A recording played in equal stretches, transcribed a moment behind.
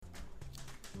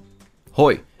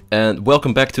Hoi, and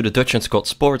welcome back to the Dutch and Scott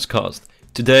Sportscast.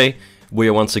 Today, we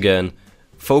are once again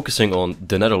focusing on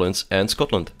the Netherlands and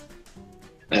Scotland.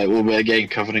 We'll be again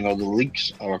covering all the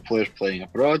leagues, our players playing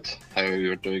abroad, how we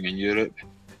are doing in Europe,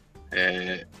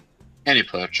 any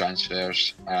player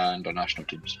transfers, and our national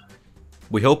teams.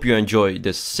 We hope you enjoy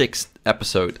this 6th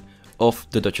episode of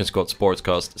the Dutch and Scott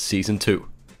Sportscast Season 2.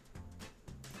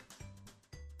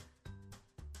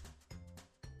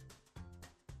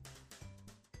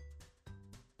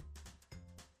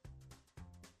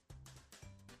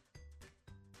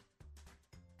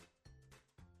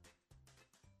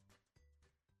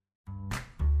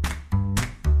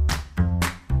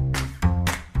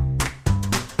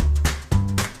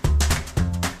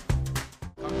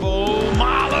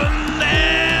 Malen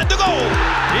en de goal.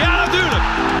 Ja, natuurlijk.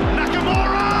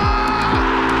 Nakamura.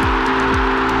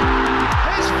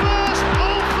 His first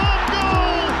Old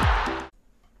goal.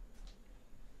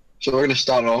 So we're going to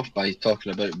start off by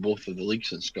talking about both of the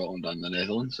leagues in Scotland and the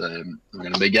Netherlands. We're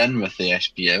going to begin with the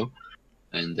SPL.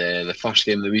 And the first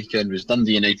game of the weekend was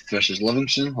Dundee United versus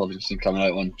Livingston. Livingston coming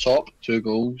out on top,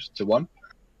 2-1.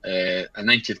 A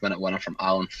 90th minute winner from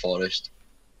Alan Forrest.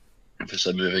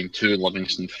 Obviously moving to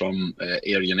Livingston from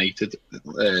Ayr United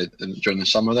during the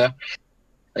summer there.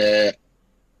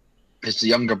 He's the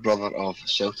younger brother of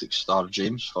Celtic star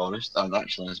James Forrest and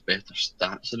actually has better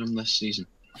stats than him this season.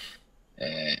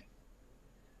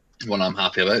 One I'm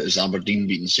happy about is Aberdeen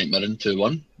beating St Mirren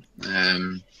 2-1.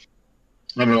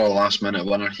 Remember the last minute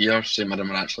winner here. St Mirren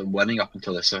were actually winning up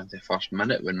until the 71st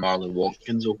minute when Marley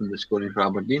Watkins opened the scoring for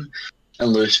Aberdeen.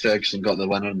 And Lewis Ferguson got the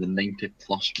winner in the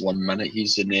 90+1 minute.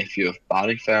 He's the nephew of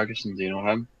Barry Ferguson. Do you know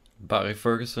him? Barry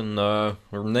Ferguson, her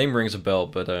name rings a bell,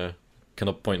 but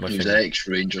cannot point my He was finger.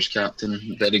 ex-Rangers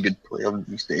captain. Very good player in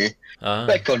his day. Ah.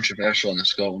 Bit controversial on the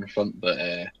Scotland front, but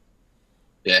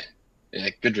yeah,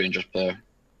 good Rangers player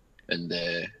and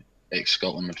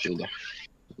ex-Scotland midfielder.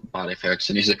 Barry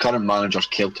Ferguson. He's the current manager of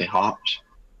Kelty Hearts.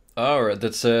 Oh, right.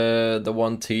 That's the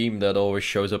one team that always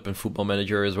shows up in Football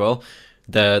Manager as well,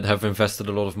 that have invested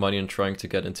a lot of money in trying to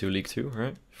get into League 2,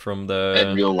 right? From the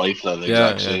In real life, they're the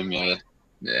exact same, yeah.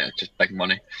 Yeah, just big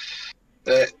money.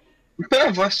 Bit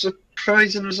of a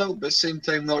surprising result, but at the same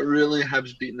time, not really.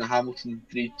 Hibs beating the Hamilton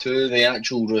 3-2. The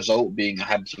actual result being a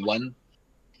Hibs win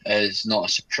is not a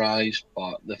surprise,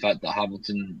 but the fact that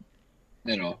Hamilton,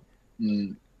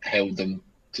 held them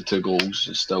to 2 goals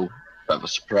is still a bit of a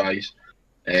surprise.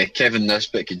 Kevin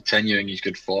Nisbet continuing his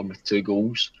good form with 2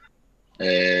 goals.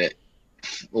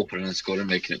 Opening and scoring,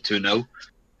 making it 2-0.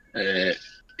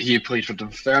 He played for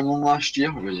Dunfermline last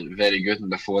year, was very good, and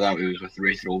before that he was with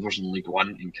Wraith Rovers in League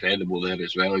One, incredible there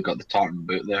as well. He got the tartan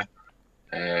boot there.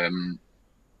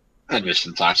 It was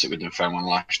fantastic with Dunfermline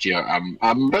last year. I'm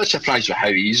a bit surprised with how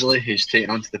easily he's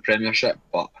taken onto the Premiership,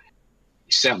 but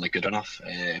he's certainly good enough.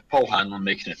 Paul Hanlon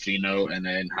making it 3-0, and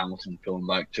then Hamilton pulling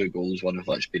back 2 goals, one of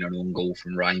which being an own goal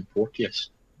from Ryan Porteous.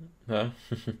 Huh?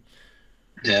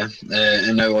 Yeah,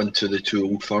 and now on to the 2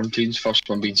 Old Firm teams. First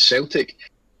one being Celtic,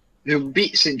 who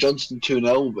beat St Johnstone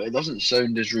 2-0, but it doesn't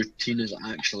sound as routine as it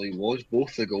actually was.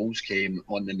 Both the goals came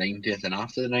on the 90th and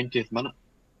after the 90th minute.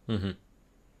 Mm-hmm.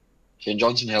 St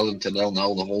Johnstone held them to 0-0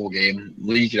 the whole game.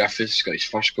 Lee Griffiths got his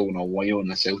first goal in a while in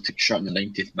the Celtic shirt in the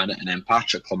 90th minute, and then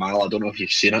Patrick Klamala, I don't know if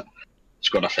you've seen it,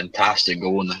 scored a fantastic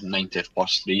goal in the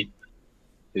 90th+3.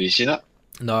 Have you seen it?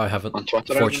 No, I haven't, On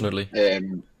Twitter? fortunately.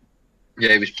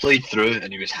 Yeah, he was played through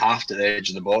and he was half to the edge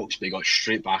of the box, but he got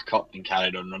straight back up and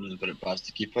carried on running and put it past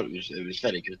the keeper. It was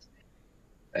very good.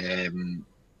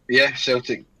 Yeah,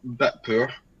 Celtic, bit poor.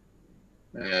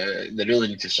 They really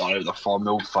need to sort out their form.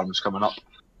 The Old Firm's coming up.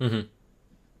 Mm-hmm.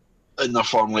 And their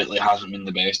form lately hasn't been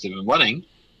the best. They've been winning,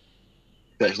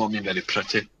 but it's not been very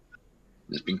pretty.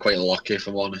 It's been quite lucky, if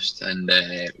I'm honest. And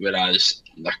whereas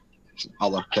their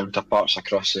other counterparts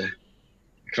across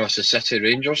the city,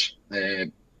 Rangers,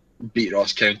 beat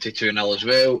Ross County 2-0 as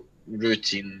well.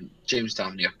 Routine. James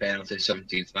Tavernier penalty,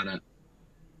 17th minute.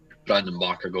 Brandon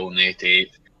Barker goal in the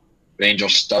 88th.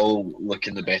 Rangers still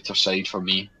looking the better side for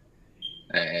me.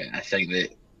 I think that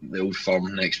the Old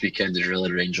Firm next weekend is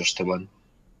really Rangers to win.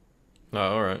 Oh,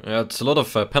 alright. Yeah, it's a lot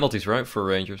of penalties, right, for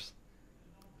Rangers?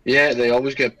 Yeah, they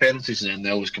always get penalties and then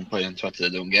they always complain on Twitter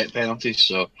they don't get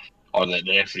penalties, or that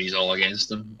the referee's all against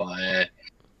them. But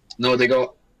no, they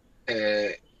got...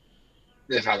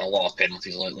 they've had a lot of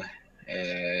penalties lately.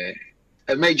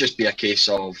 It might just be a case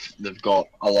of they've got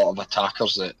a lot of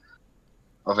attackers that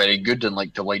are very good and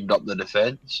like to wind up the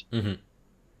defence. Mm-hmm.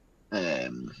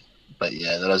 But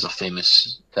yeah, there is a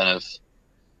famous kind of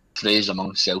phrase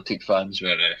among Celtic fans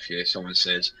where if someone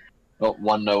says, "Oh,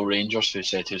 1-0 Rangers," who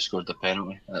said who scored the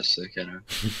penalty. That's the kind of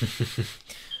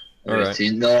Alright.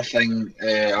 The other thing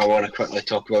I want to quickly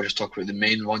talk about, just talk about the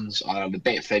main ones, are the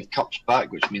Betfred Cup's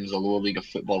back, which means the lower league of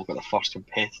football got their first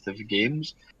competitive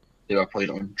games. They were played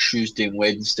on Tuesday and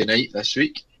Wednesday night this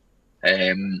week.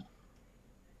 There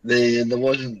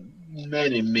wasn't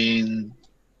many main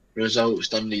results.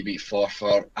 Dundee beat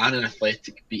Forfar, and an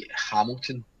Athletic beat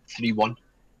Hamilton 3-1.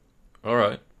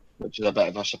 Alright. Which is a bit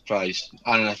of a surprise.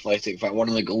 And an Athletic, in fact, one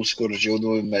of the goal scorers you'll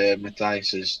know him,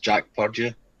 Matthias, is Jack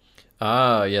Purdia.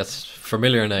 Ah, yes.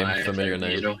 Familiar name. Familiar FM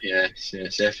name. Hero, yes,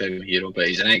 FM Hero, but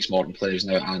he's an ex-Morton player, he's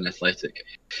now at an Athletic.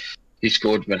 He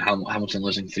scored when Hamilton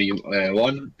losing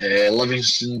 3-1.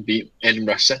 Livingston beat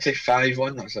Edinburgh City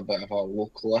 5-1. That's a bit of a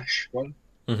local-ish one.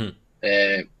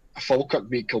 Mm-hmm. Falkirk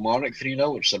beat Kilmarnock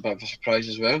 3-0, which is a bit of a surprise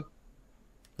as well.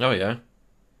 Oh, yeah.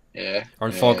 Yeah.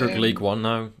 Aren't Falkirk League 1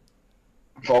 now?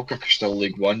 Falkirk are still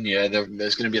League 1, yeah.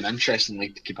 There's going to be an interesting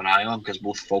league to keep an eye on because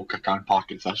both Falkirk and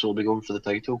Partick Thistle will be going for the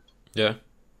title. Yeah.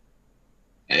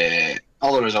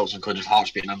 Other results included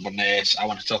Hearts beating Inverness. I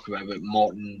want to talk about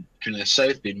Morton, Queen of the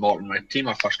South being Morton Red Team,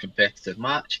 our first competitive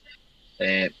match.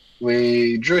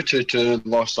 We drew 2-2,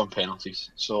 lost on penalties,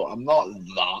 so I'm not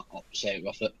that upset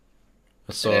with it.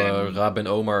 I saw Rabin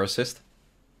Omar assist.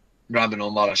 Rabin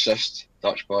Omar assist,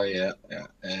 Dutch boy,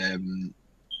 yeah.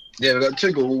 We got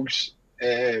 2 goals.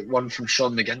 One from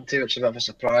Sean McGinty, which is a bit of a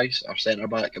surprise, our centre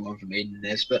back, and one from Aidan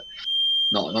Nesbitt.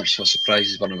 Not much of a surprise,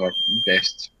 he's one of our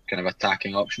best kind of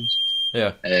attacking options.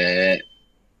 Yeah.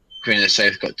 Queen of the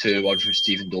South got 2, one from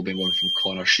Stephen Dobie, one from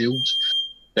Connor Shields.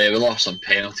 We lost on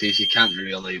penalties. You can't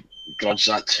really grudge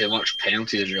that too much.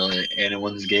 Penalty is really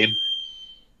anyone's game.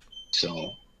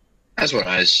 So that's what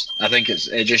it is. I think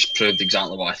it just proved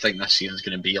exactly what I think this season's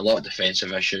going to be. A lot of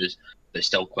defensive issues, but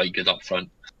still quite good up front.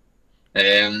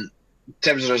 In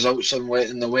terms of results on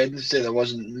the Wednesday, there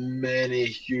wasn't many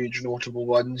huge notable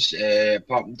ones.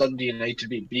 Apart from Dundee United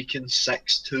beat Beacon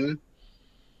 6-2,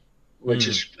 which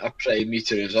is a pretty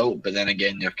meaty result. But then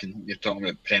again, you're talking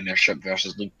about Premiership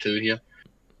versus League 2 here.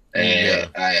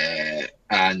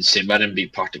 And St Mirren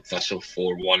beat Partick Thistle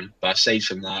 4-1. But aside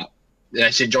from that,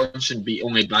 St Johnstone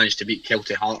only managed to beat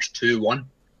Kelty Hearts 2-1.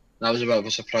 That was a bit of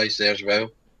a surprise there as well.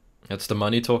 That's the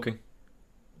money talking.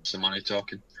 It's the money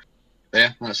talking.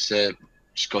 Yeah, that's the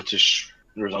Scottish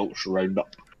results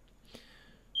roundup.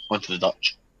 On to the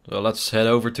Dutch. Well, let's head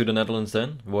over to the Netherlands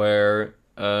then, where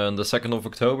on the 2nd of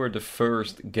October the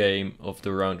first game of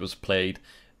the round was played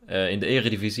in the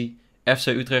Eredivisie.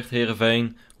 FC Utrecht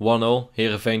Heerenveen 1-0.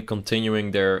 Heerenveen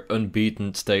continuing their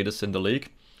unbeaten status in the league.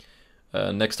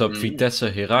 Next up,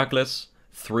 Vitesse Heracles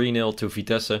 3-0 to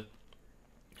Vitesse.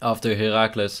 After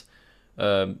Heracles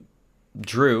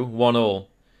drew 1-0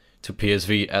 to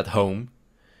PSV at home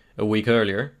a week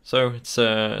earlier. So it's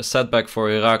a setback for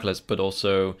Heracles, but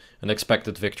also an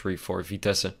expected victory for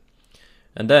Vitesse.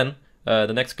 And then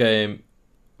the next game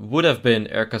would have been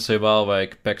RKC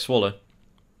Waalwijk PEC Zwolle.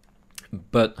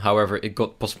 But however, it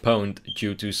got postponed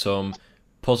due to some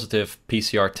positive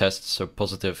PCR tests, so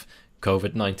positive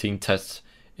COVID-19 tests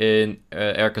in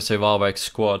RKC Waalwijk's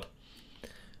squad.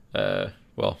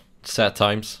 Well, sad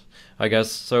times, I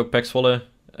guess. So PEC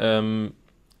Zwolle,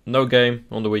 no game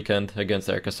on the weekend against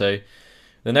RKC.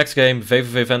 The next game,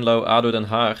 VVV Venlo, ADO Den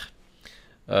Haag.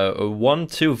 A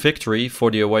 1-2 victory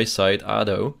for the away side,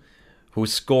 ADO, who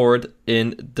scored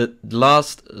in the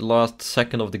last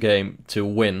second of the game to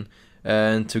win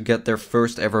and to get their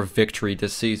first ever victory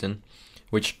this season,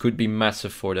 which could be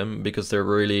massive for them because they're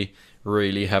really,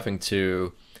 really having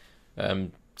to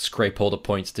scrape all the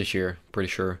points this year, pretty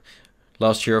sure.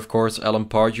 Last year, of course, Alan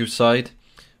Pardew's side,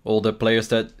 all the players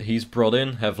that he's brought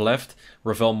in have left.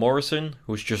 Ravel Morrison,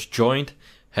 who's just joined,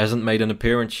 hasn't made an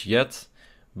appearance yet,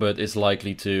 but is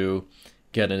likely to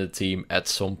get in the team at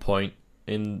some point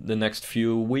in the next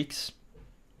few weeks.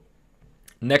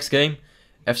 Next game,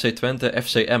 FC Twente,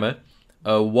 FC Emmen,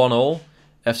 1-0.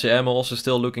 FC Emmen also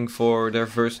still looking for their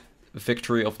first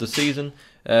victory of the season,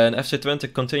 and FC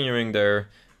Twente continuing their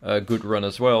good run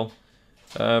as well.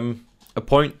 A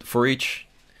point for each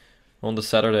on the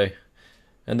Saturday.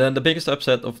 And then the biggest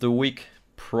upset of the week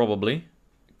probably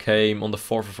came on the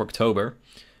 4th of October,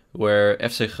 where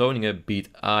FC Groningen beat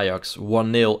Ajax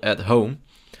 1-0 at home.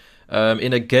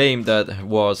 In a game that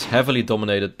was heavily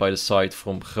dominated by the side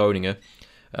from Groningen.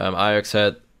 Ajax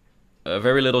had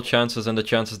very little chances, and the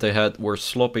chances they had were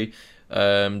sloppy.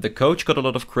 The coach got a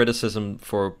lot of criticism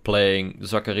for playing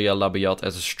Zakaria Labiat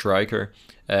as a striker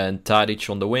and Tadic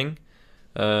on the wing,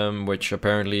 which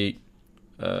apparently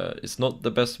is not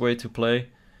the best way to play.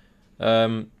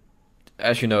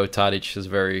 As you know, Tadic is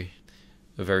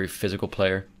a very physical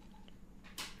player.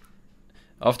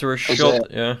 After a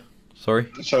shot, yeah. Sorry,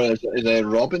 is there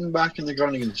Robin back in the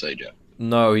Groningen side yet?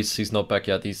 No, he's not back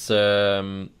yet. He's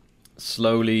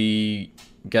slowly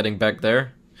getting back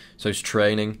there, so he's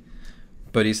training,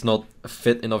 but he's not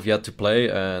fit enough yet to play,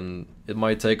 and it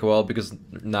might take a while because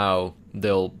now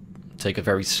they'll take it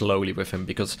very slowly with him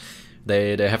because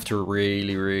they have to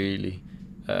really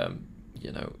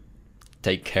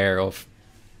take care of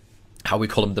how we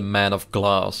call him, the man of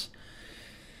glass.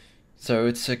 So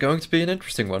it's going to be an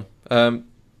interesting one.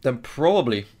 Then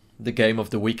probably the game of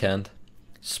the weekend,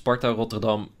 Sparta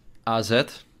Rotterdam AZ.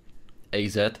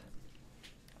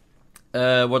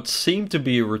 What seemed to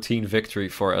be a routine victory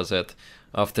for AZ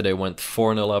after they went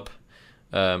 4-0 up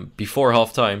before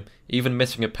halftime, even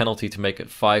missing a penalty to make it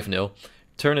 5-0,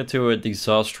 turned into a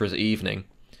disastrous evening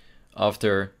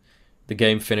after the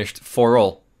game finished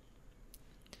 4-4.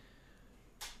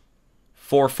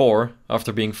 4-4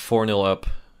 after being 4-0 up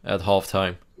at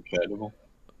halftime. Incredible.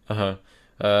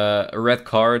 A red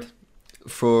card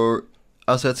for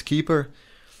AZ's keeper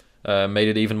made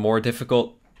it even more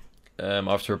difficult.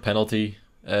 After a penalty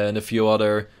and a few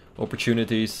other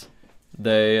opportunities,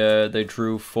 they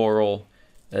drew 4-4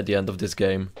 at the end of this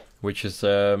game, which is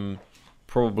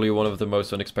probably one of the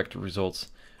most unexpected results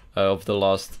of the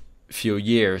last few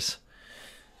years.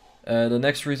 The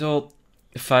next result,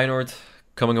 Feyenoord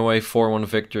coming away 4-1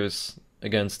 victors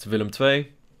against Willem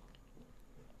II.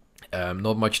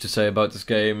 Not much to say about this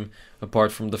game,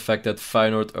 apart from the fact that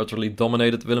Feyenoord utterly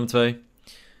dominated Willem II.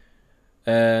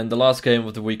 And the last game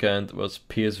of the weekend was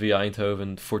PSV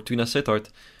Eindhoven Fortuna Sittard,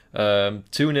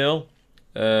 2-0,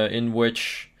 in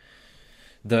which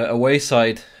the away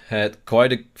side had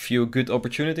quite a few good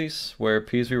opportunities, where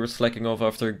PSV were slacking off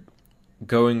after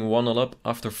going 1-0 up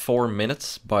after 4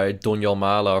 minutes by Donjal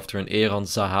Malen after an Eran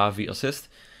Zahavi assist.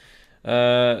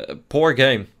 Poor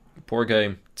game,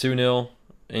 2-0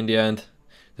 in the end,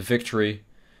 the victory.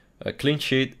 A clean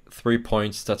sheet, 3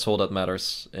 points, that's all that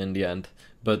matters in the end.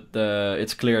 But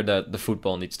it's clear that the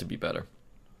football needs to be better.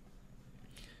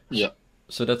 Yeah.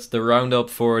 So that's the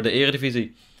roundup for the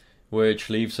Eredivisie, which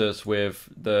leaves us with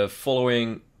the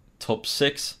following top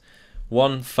 6.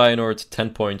 1 Feyenoord, 10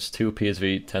 points. 2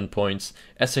 PSV, 10 points.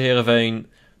 SC Heerenveen,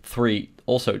 3,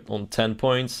 also on 10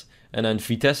 points. And then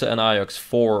Vitesse and Ajax,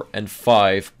 4 and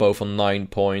 5, both on 9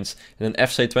 points. And then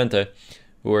FC Twente,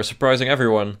 who are surprising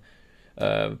everyone,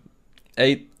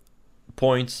 8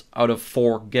 points out of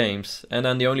 4 games. And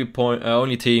then the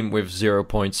only team with 0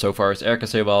 points so far is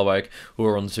RKC Waalwijk, who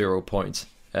are on 0 points.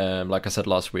 Like I said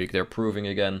last week, they're proving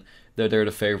again that they're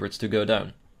the favourites to go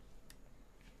down.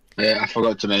 I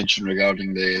forgot to mention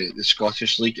regarding the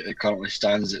Scottish League, it currently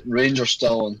stands at Rangers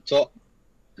still on top,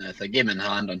 with a game in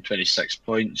hand on 26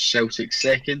 points, Celtic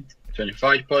second,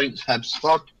 25 points, Hibs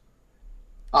third,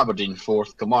 Aberdeen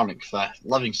fourth, Kilmarnock fifth,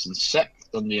 Livingston sixth,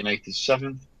 Dundee United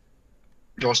seventh,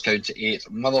 Ross County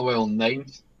 8th, Motherwell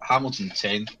 9th, Hamilton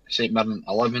 10th, St Mirren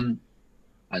 11th,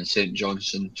 and St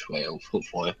Johnstone 12th.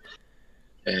 Hopefully,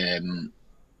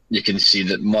 you can see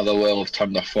that Motherwell have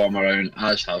turned their form around,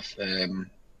 as have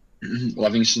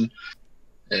Livingston.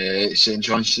 St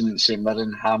Johnstone, St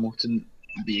Mirren, Hamilton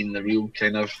being the real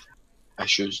kind of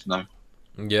issues now.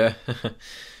 Yeah,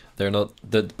 they're not.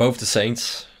 Both the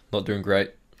Saints not doing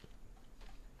great.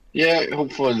 Yeah,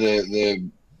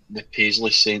 hopefully the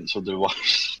Paisley Saints will do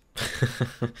worse.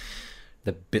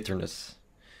 The bitterness.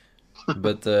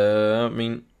 But, I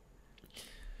mean...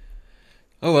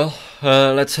 Oh well,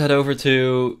 let's head over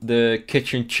to the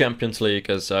Kitchen Champions League,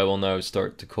 as I will now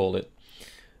start to call it.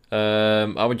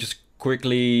 I would just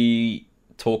quickly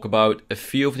talk about a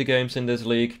few of the games in this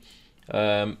league.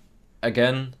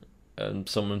 Again,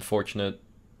 some unfortunate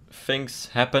things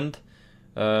happened.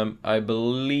 I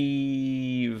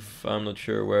believe, I'm not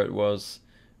sure where it was,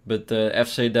 but the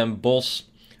FC Den Bosch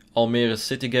Almere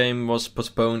City game was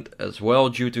postponed as well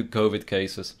due to COVID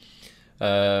cases.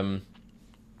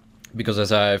 Because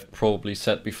as I've probably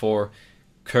said before,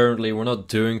 currently we're not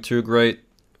doing too great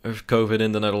with COVID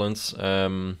in the Netherlands.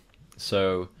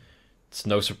 So it's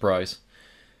no surprise.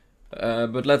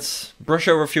 But let's brush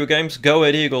over a few games. Go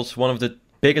Ahead Eagles, one of the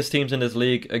biggest teams in this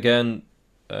league, again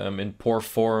in poor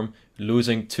form,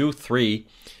 losing 2-3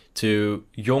 to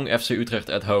Jong FC Utrecht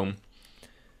at home.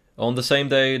 On the same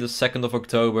day, the 2nd of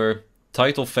October,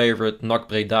 title favorite NAC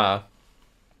Breda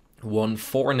won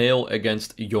 4-0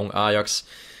 against Jong Ajax.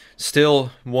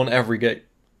 Still won every game.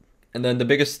 And then the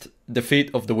biggest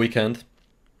defeat of the weekend,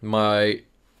 I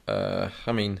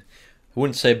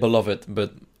wouldn't say beloved,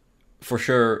 but for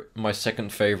sure my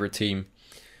second favorite team,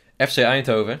 FC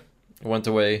Eindhoven, went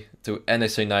away to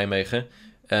NEC Nijmegen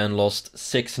and lost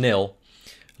 6-0.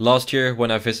 Last year when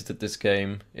I visited this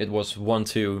game, it was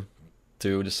 1-2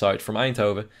 to the side from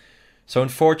Eindhoven. So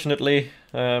unfortunately,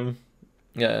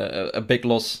 a big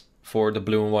loss for the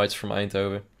Blue and Whites from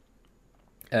Eindhoven.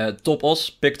 Top Os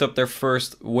picked up their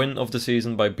first win of the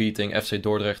season by beating FC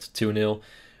Dordrecht 2-0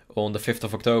 on the 5th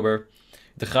of October.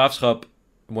 De Graafschap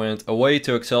went away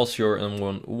to Excelsior and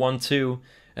won 1-2.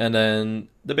 And then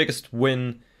the biggest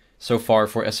win so far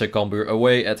for SC Cambuur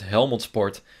away at Helmond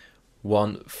Sport,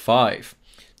 1-5.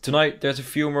 Tonight there's a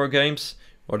few more games,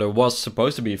 or there was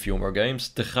supposed to be a few more games.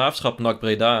 De Graafschap NAC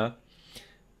Breda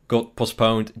got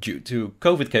postponed due to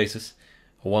COVID cases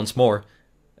once more.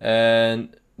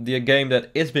 And the game that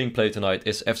is being played tonight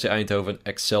is FC Eindhoven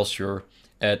Excelsior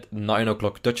at 9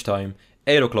 o'clock Dutch time,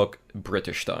 8 o'clock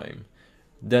British time.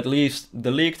 That leaves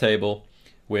the league table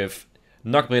with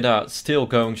NAC Breda still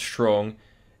going strong,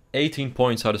 18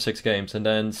 points out of 6 games. And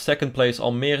then second place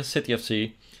Almere City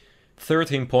FC,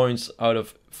 13 points out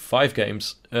of 5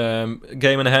 games.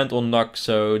 Game in hand on NAC,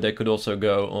 so they could also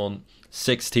go on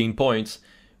 16 points,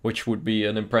 which would be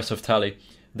an impressive tally.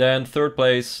 Then third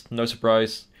place, no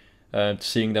surprise,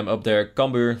 seeing them up there,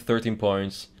 Cambuur 13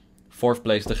 points. Fourth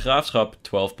place De Graafschap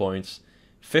 12 points.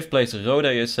 Fifth place Roda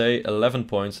JC 11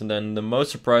 points. And then the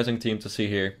most surprising team to see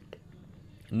here,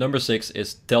 number 6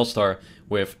 is Telstar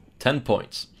with 10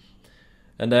 points.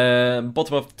 And then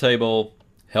bottom of the table,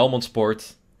 Helmond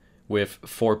Sport with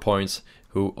 4 points,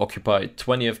 who occupy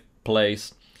 20th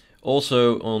place.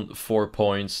 Also on 4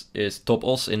 points is Top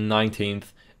Os in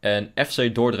 19th and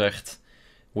FC Dordrecht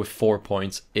with 4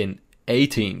 points in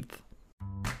 18th.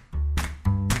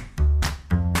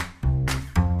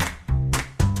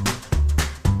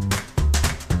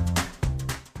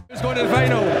 Who's going to the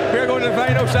final? We're going to the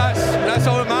final, that's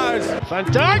all that matters. Van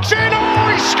Dijk's in,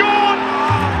 he scored!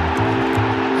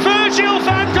 Virgil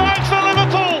van Dijk for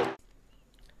Liverpool!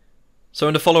 So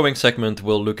in the following segment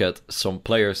we'll look at some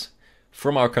players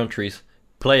from our countries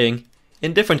playing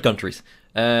in different countries.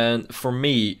 And for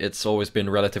me it's always been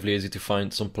relatively easy to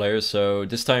find some players, so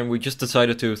this time we just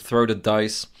decided to throw the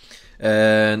dice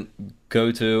and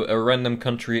go to a random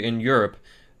country in Europe,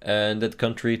 and that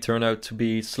country turned out to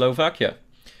be Slovakia.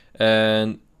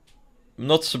 And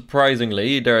not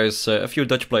surprisingly, there's a few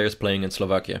Dutch players playing in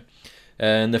Slovakia.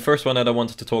 And the first one that I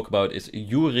wanted to talk about is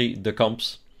Juri de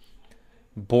Kamps,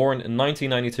 born in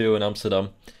 1992 in Amsterdam.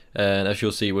 And as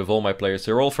you'll see with all my players,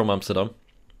 they're all from Amsterdam.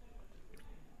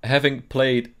 Having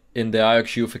played in the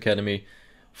Ajax Youth Academy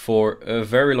for a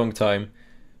very long time,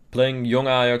 playing Young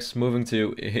Ajax, moving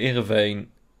to Heerenveen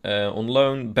on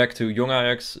loan, back to Young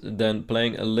Ajax, then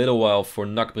playing a little while for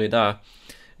NAC Breda.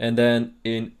 And then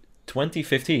in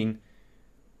 2015,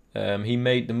 he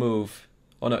made the move,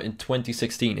 in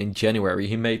 2016, in January,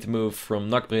 he made the move from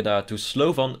NAC Breda to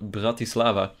Slovan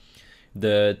Bratislava,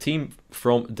 the team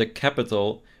from the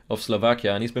capital of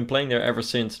Slovakia, and he's been playing there ever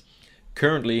since.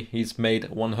 Currently, he's made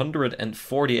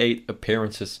 148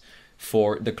 appearances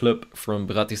for the club from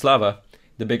Bratislava,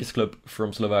 the biggest club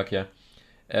from Slovakia.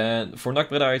 And for NAC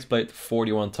Breda, he's played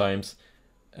 41 times.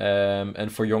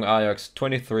 And for Young Ajax,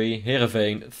 23,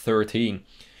 Heerenveen, 13.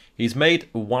 He's made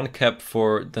 1 cap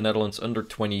for the Netherlands under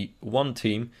 21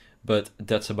 team, but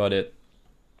that's about it.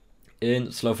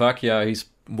 In Slovakia, he's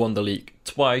won the league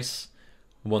twice,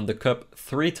 won the cup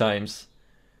 3 times,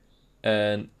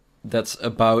 and that's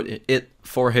about it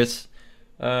for his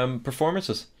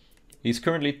performances. He's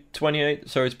currently 28,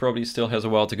 so he probably still has a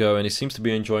while to go, and he seems to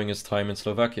be enjoying his time in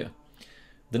Slovakia.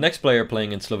 The next player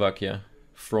playing in Slovakia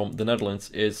from the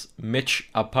Netherlands is Mitch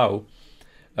Apau.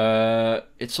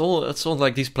 It's all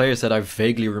like these players that I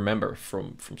vaguely remember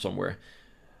from somewhere.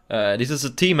 This is a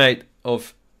teammate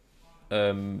of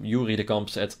Juri de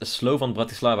Kamps at Slovan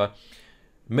Bratislava.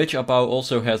 Mitch Apau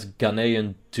also has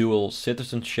Ghanaian dual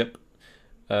citizenship,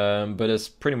 but has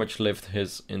pretty much lived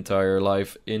his entire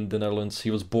life in the Netherlands.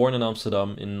 He was born in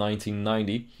Amsterdam in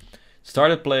 1990,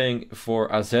 started playing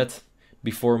for AZ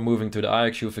before moving to the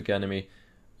Ajax Youth Academy.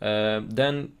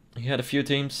 Then he had a few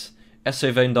teams.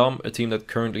 SC Veendam, a team that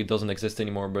currently doesn't exist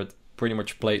anymore, but pretty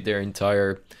much played their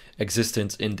entire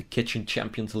existence in the Kitchen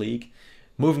Champions League.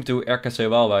 Moving to RKC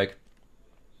Waalwijk.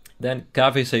 Then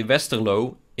KVC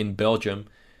Westerlo in Belgium,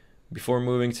 before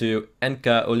moving to NK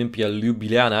Olympia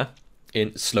Ljubljana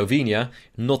in Slovenia,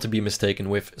 not to be mistaken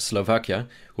with Slovakia,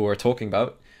 who we're talking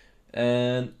about.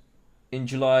 And in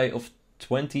July of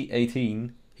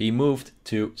 2018, he moved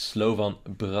to Slovan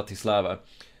Bratislava,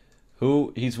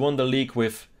 who he's won the league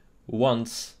with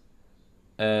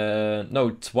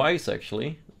twice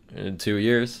actually, in 2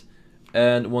 years,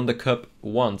 and won the cup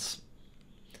once.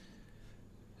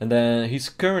 And then he's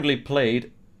currently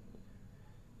played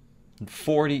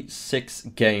 46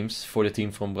 games for the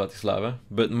team from Bratislava,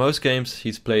 but most games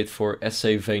he's played for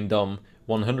SC Veendam,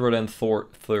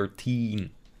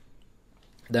 113.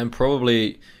 Then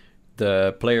probably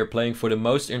the player playing for the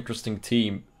most interesting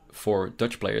team for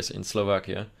Dutch players in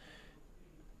Slovakia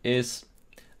is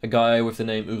a guy with the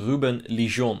name Ruben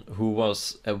Lijon, who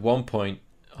was at one point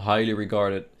highly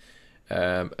regarded,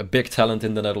 a big talent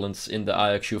in the Netherlands in the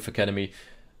Ajax Youth Academy.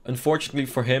 Unfortunately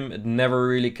for him, it never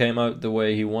really came out the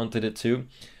way he wanted it to,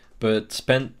 but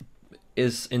spent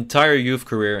his entire youth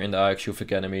career in the Ajax Youth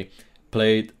Academy,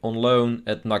 played on loan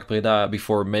at NAC Breda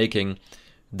before making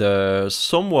the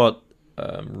somewhat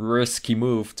risky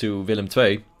move to Willem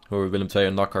II, who Willem II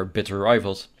and NAC are bitter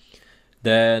rivals.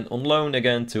 Then on loan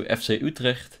again to FC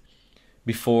Utrecht,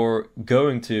 before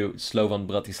going to Slovan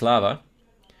Bratislava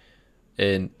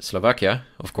in Slovakia,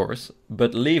 of course,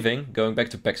 but leaving, going back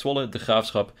to PEC Zwolle, De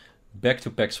Graafschap, back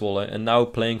to PEC Zwolle, and now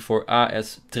playing for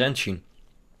AS Trenčín.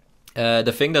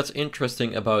 The thing that's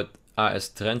interesting about AS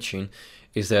Trenčín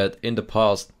is that in the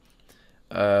past,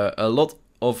 a lot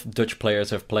of Dutch players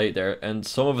have played there, and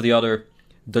some of the other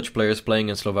Dutch players playing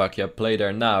in Slovakia play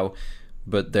there now,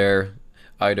 but they're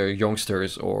either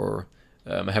youngsters or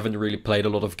haven't really played a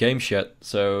lot of games yet,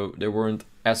 so they weren't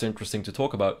as interesting to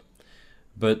talk about.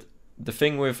 But the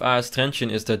thing with AS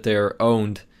Trenčín is that they're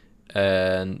owned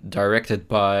and directed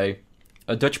by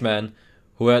a Dutchman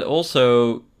who had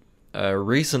also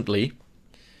recently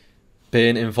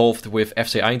been involved with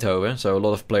FC Eindhoven, so a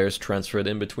lot of players transferred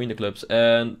in between the clubs,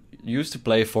 and used to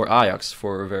play for Ajax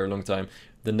for a very long time.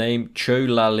 The name Choi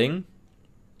La-Ling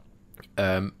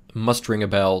must ring a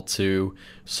bell to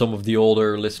some of the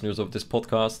older listeners of this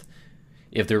podcast,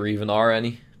 if there even are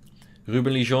any.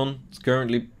 Ruben Lijon has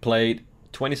currently played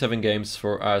 27 games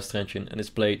for AS Trenčín and has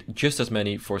played just as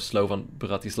many for Slovan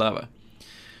Bratislava.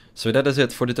 So that is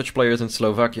it for the Dutch players in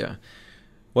Slovakia.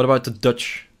 What about the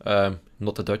Dutch,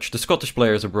 the Scottish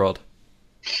players abroad?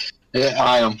 Yeah,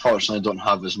 I unfortunately don't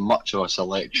have as much of a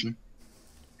selection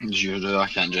as you do. I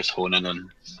can't just hone in on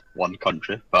one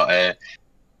country, but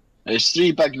it's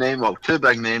two big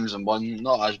names and one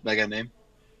not as big a name.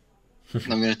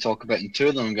 I'm going to talk about, and two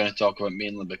of them I'm going to talk about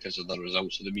mainly because of the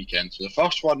results of the weekend. So the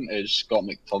first one is Scott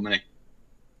McTominay.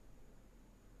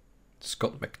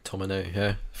 Scott McTominay,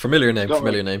 yeah. Familiar name.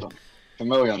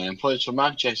 Familiar name. Plays for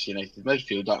Manchester United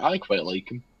midfielder. I quite like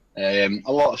him.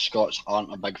 A lot of Scots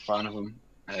aren't a big fan of him.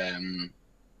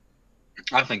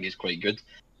 I think he's quite good.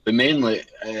 But mainly,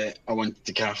 I wanted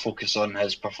to kind of focus on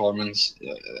his performance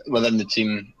within the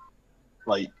team.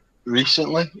 Like,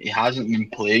 recently, he hasn't been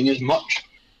playing as much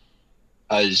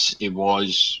as he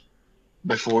was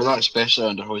before that, especially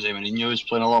under Jose Mourinho. He was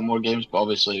playing a lot more games, but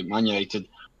obviously Man United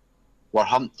were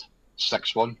humped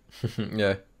 6-1.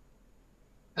 Yeah.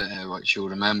 Which you'll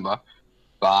remember,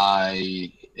 by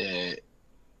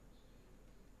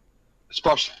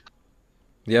Spurs.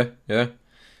 Yeah.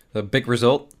 A big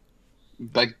result.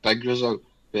 Big result.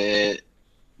 The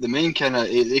main kind of...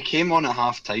 They came on at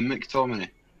half-time, McTominay,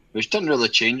 which didn't really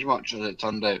change much as it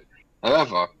turned out.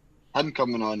 However, him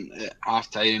coming on at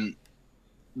half-time,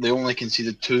 they only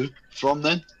conceded 2 from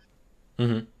then.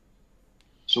 Mm-hmm.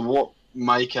 So what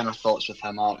my kind of thoughts with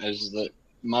him are is that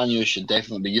Man U should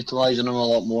definitely be utilising him a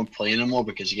lot more, playing him more,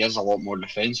 because he is a lot more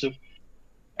defensive.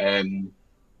 And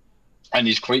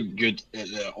he's quite good at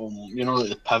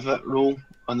the pivot role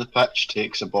on the pitch,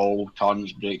 takes the ball,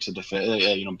 turns, breaks the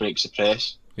breaks the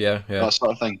press. Yeah. That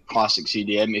sort of thing. Classic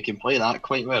CDM. He can play that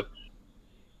quite well.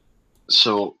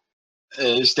 So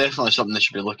it's definitely something they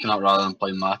should be looking at rather than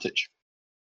playing Matic.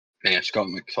 Yeah, Scott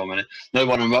McTominay. Now,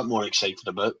 one I'm a bit more excited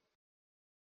about,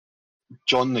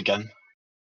 John McGinn.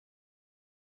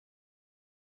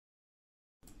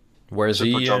 Where's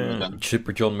Super he? John McGinn.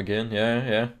 Super John McGinn,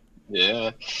 yeah.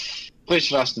 Yeah. Plays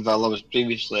for Aston Villa, was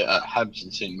previously at Hibs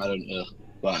and St Mirren.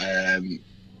 But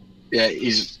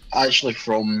he's actually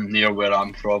from near where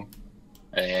I'm from.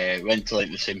 Went to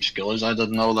like the same school as I did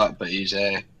and all that, but he's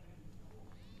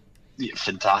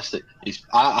fantastic.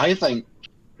 I think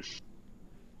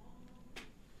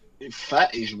fit,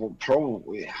 he's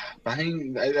probably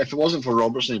behind. If it wasn't for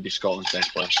Robertson, he'd be Scotland's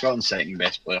best player. Scotland's second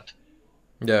best player.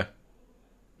 Yeah.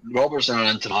 Robertson at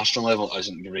an international level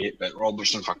isn't great, but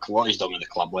Robertson, for what he's done at the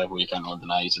club level, you can't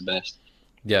deny he's the best.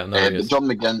 Yeah, no, but John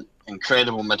McGinn,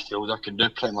 incredible midfielder, can do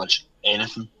pretty much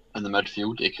anything in the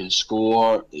midfield. He can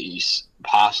score, his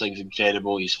passing's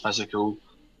incredible, he's physical.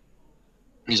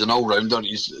 He's an all-rounder.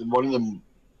 He's one of the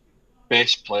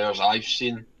best players I've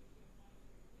seen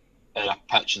in a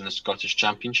pitch in the Scottish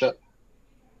Championship.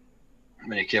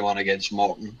 When he came on against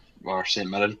Morton or St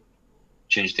Mirren,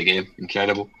 changed the game,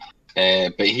 incredible.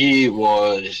 But he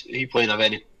played a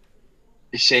very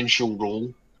essential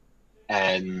role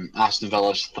in Aston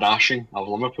Villa's thrashing of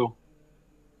Liverpool.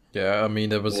 Yeah, I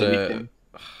mean, it was an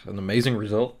amazing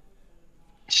result.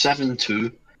 7-2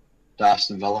 to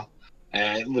Aston Villa.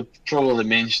 Probably the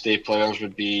mainstay players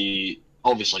would be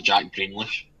obviously Jack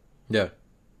Grealish, Yeah.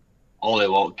 Ollie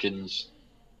Watkins,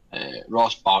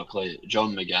 Ross Barkley,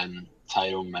 John McGinn,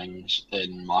 Tyrone Mings,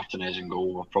 and Martinez in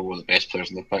goal were probably the best players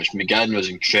on the pitch. McGinn was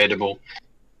incredible.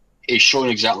 He's shown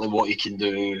exactly what he can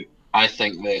do. I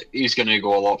think that he's going to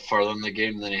go a lot further in the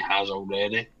game than he has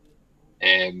already.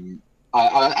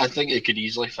 I think he could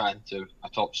easily fit into a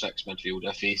top 6 midfield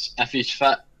if he's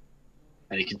fit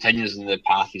and he continues in the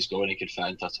path he's going. He could fit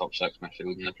into a top 6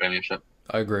 midfield in the Premiership.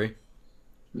 I agree.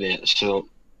 Yeah, so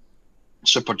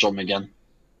super John McGinn.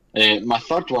 My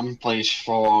third one plays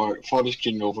for Forest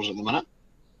Green Rovers at the minute,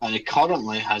 and he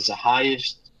currently has the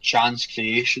highest chance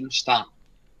creation stat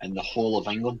in the whole of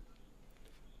England.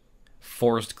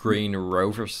 Forest Green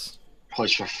Rovers.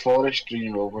 Plays for Forest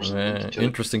Green Rovers.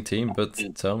 Interesting team, but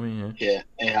tell me. Yeah,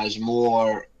 he has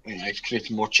more. He's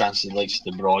created more chances than likes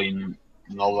De Bruyne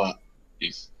and all that.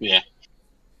 Yeah,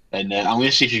 and I'm going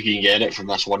to see if you can get it from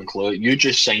this one clue. You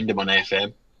just signed him on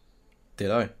FM.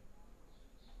 Did I?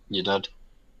 You did.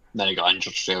 Then he got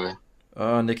injured straight away.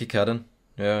 Oh, Nicky Cadden.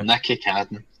 Yeah. Nicky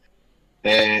Cadden.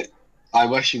 I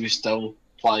wish he was still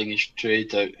plying his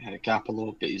trade out at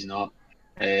Capello, but he's not.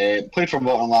 Played for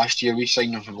Morton last year. We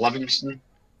signed him from Livingston.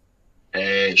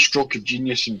 Stroke of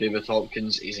genius from David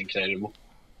Hopkins. He's incredible.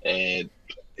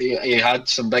 He had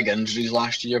some big injuries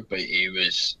last year, but he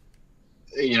was,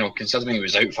 considering he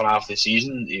was out for half the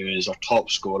season, he was our top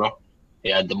scorer. He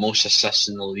had the most assists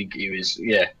in the league. He was,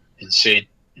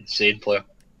 insane player.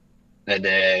 And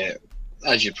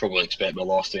as you'd probably expect, we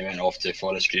lost him. He went off to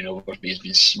Forest Green Rovers, but he's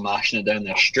been smashing it down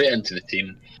there, straight into the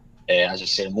team. As I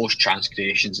said, most chance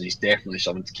creations, and he's definitely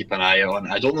something to keep an eye on.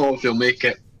 I don't know if he'll make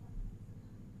it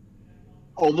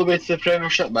all the way to the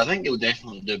Premiership, but I think he'll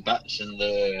definitely do bits in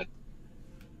the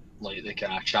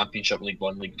kind of Championship, League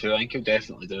 1, League 2. I think he'll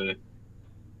definitely do.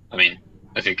 I mean,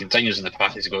 if he continues in the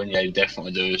path he's going, he'll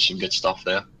definitely do some good stuff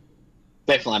there.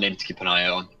 Definitely a name to keep an eye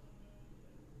on.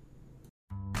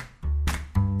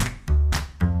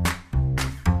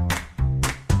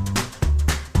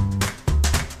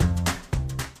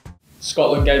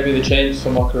 Scotland gave me the chance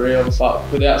for my career,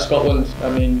 but without Scotland, I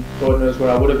mean, God knows where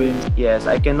I would have been. Yes,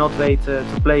 I cannot wait to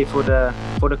play for the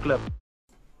club.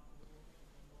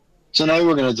 So now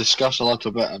we're going to discuss a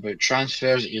little bit about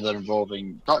transfers, either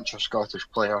involving Dutch or Scottish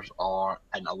players or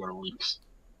in our leagues.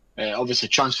 Obviously,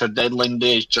 transfer deadline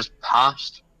day is just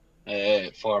passed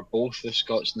for both the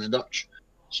Scots and the Dutch,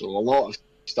 so a lot of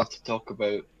stuff to talk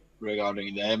about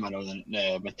regarding them. I know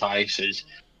that Matthias is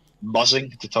buzzing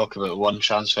to talk about one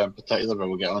transfer in particular, but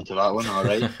we'll get onto that one,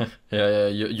 alright? yeah,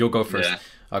 you'll go first. Yeah.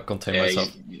 I'll contain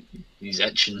myself. He's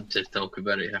itching to talk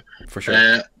about it here. For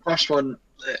sure. First one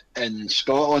in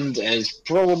Scotland is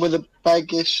probably the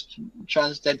biggest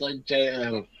transfer deadline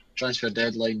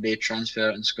day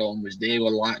transfer in Scotland was Diego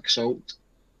Laxalt.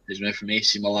 He's moved from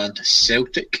AC Milan to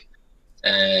Celtic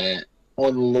on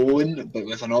loan, but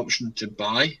with an option to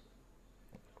buy.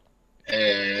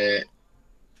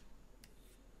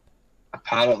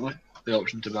 Apparently, the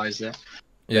option to buy is there.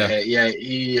 Yeah.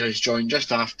 He has joined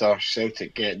just after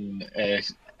Celtic getting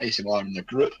AC Milan in the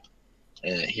group.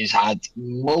 He's had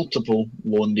multiple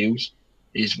loan deals.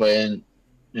 He's been,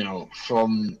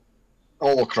 from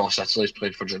all across Italy. He's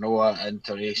played for Genoa,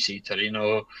 Inter, AC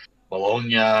Torino,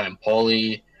 Bologna,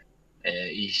 Empoli.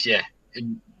 He's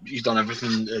done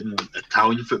everything in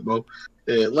Italian football.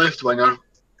 Left winger,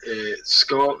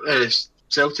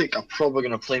 Celtic are probably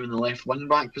going to play him in the left wing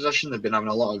back position. They've been having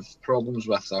a lot of problems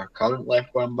with their current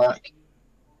left wing back,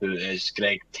 who is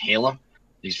Greg Taylor.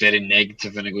 He's very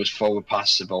negative when he goes forward,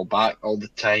 passes the ball back all the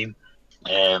time.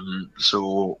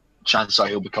 So chances are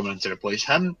he'll be coming in to replace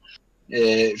him.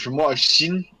 From what I've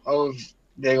seen of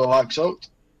Diego Laxalt,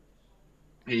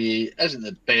 he isn't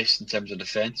the best in terms of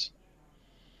defence.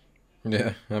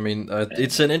 Yeah, I mean,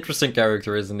 it's an interesting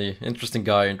character, isn't he? Interesting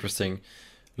guy, interesting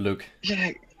look.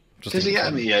 Yeah. Because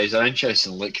he's an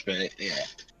interesting look, but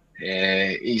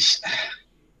he's.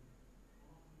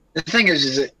 The thing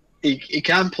is that he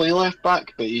can play left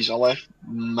back, but he's a left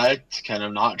mid kind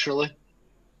of naturally,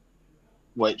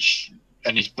 which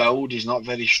in his build he's not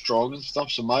very strong and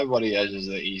stuff. So my worry is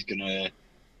that he's going to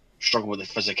struggle with the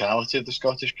physicality of the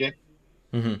Scottish game.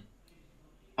 Mm-hmm.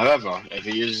 However, if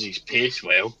he uses his pace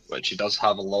well, which he does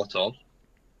have a lot of,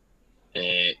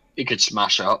 he could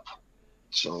smash it up.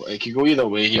 So it could go either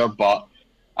way here, but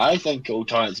I think it'll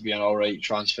turn out to be an alright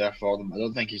transfer for them. I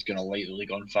don't think he's going to light the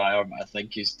league on fire, but I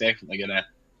think he's definitely going to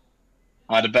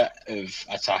add a bit of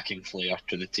attacking flair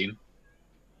to the team.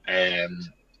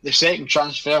 The second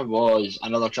transfer was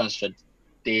another transfer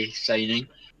day signing,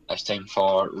 this time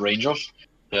for Rangers,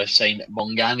 who signed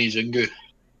Bongani Zungu.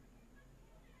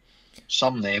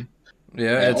 some name.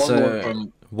 Yeah, it's on loan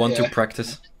from one to yeah.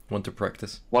 practice. One to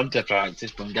practice. One to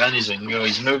practice. Bongani Zingo.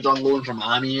 He's moved on loan from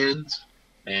Amiens.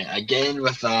 Again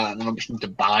with an option to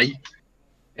buy.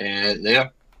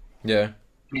 There. Yeah.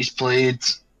 He's played.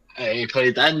 He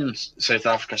played in South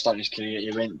Africa starting his career.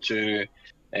 He went to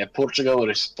Portugal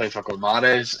where he played for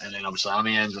Guimarães, and then obviously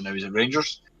Amiens, and now he's at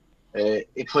Rangers.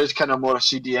 He plays kind of more a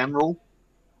CDM role.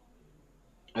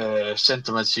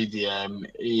 Centre mid CDM.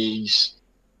 He's.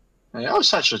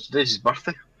 It's actually today's his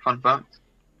birthday. Fun fact.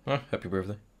 Oh, happy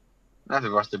birthday. Happy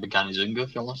birthday, Bongani Zinga,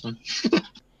 if you're listening.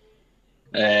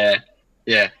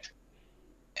 Yeah.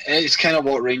 It's kind of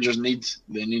what Rangers need.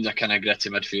 They need a kind of gritty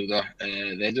midfielder.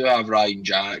 They do have Ryan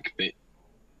Jack, but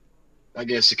I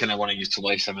guess they kind of want to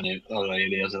utilise him in other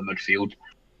areas of the midfield.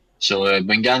 So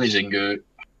Bongani Zinga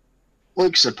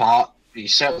looks the part.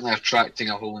 He's certainly attracting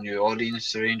a whole new audience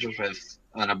to Rangers with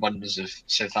an abundance of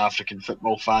South African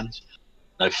football fans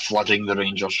now flooding the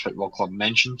Rangers Football Club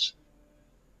mentions.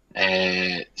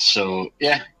 So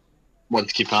yeah, one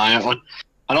to keep an eye out on.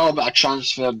 Another bit of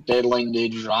transfer deadline day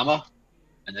drama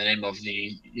in the name of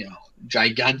the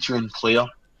gigantuan player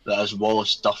that is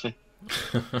Wallace Duffy.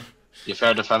 You've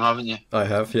heard of him, haven't you? I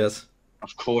have, yes.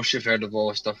 Of course, you've heard of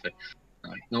Wallace Duffy.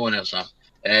 No one else has.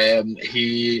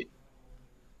 He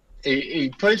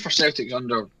played for Celtic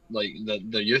under like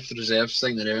the youth reserves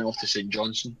thing. Then he went off to St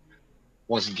Johnstone.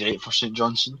 Wasn't great for St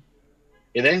Johnstone.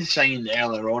 He then signed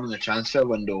earlier on in the transfer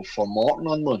window for Morton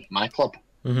on loan, my club.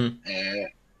 Mm-hmm.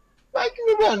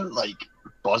 We weren't like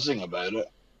buzzing about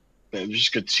it, but it was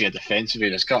just good to see a defensive.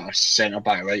 He's got a centre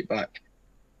back, right back.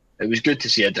 It was good to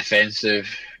see a defensive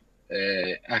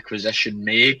acquisition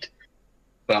made,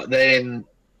 but then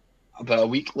about a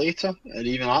week later, and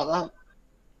even at that,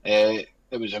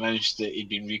 it was announced that he'd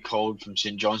been recalled from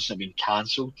St Johnstone, had been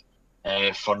cancelled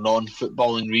for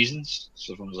non-footballing reasons.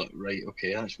 So everyone was like, right,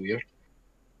 okay, that's weird.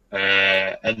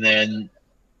 And then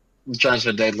the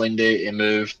transfer deadline day, he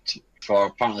moved for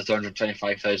apparently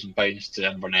 £225,000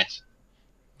 to Inverness.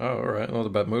 Oh, alright, not a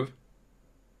bad move.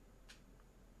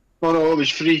 No, it was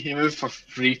free. He moved for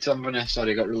free to Inverness, or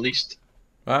he got released.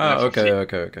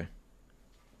 Okay.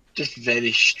 Just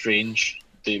very strange.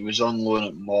 He was on loan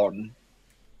at Morton,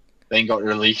 then got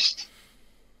released,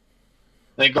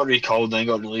 then got recalled, then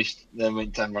got released, then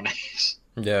went to Inverness.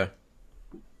 Yeah.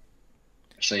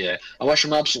 So yeah, I wish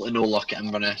him absolutely no luck at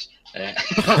Inverness.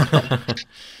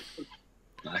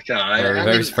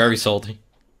 Very salty.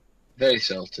 Very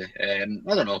salty. I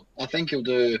don't know. I think he'll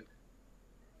do.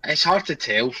 It's hard to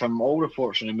tell from all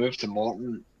reports when he moved to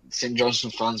Morton. St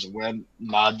Johnstone fans weren't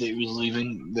mad that he was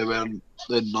leaving. They're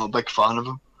not a big fan of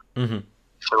him. Mm-hmm.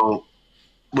 So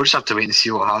we'll just have to wait and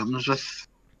see what happens with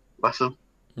him.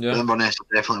 Yeah. Inverness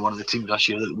are definitely one of the teams this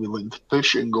year that we're looking to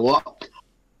push it and go up.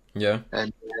 Yeah.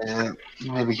 And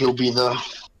maybe he'll be the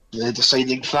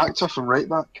deciding factor from right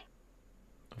back.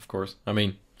 Of course. I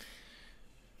mean,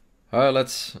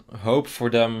 let's hope for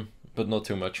them, but not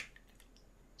too much.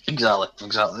 Exactly.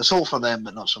 It's all for them,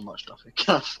 but not so much, Duffy.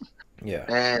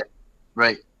 Yeah.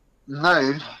 Right.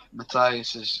 Now,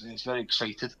 Matthias is very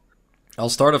excited. I'll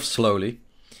start off slowly.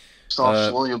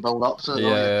 Slowly, you'll build up to it.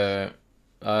 Yeah.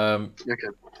 Okay.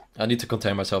 I need to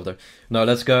contain myself there. No,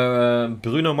 let's go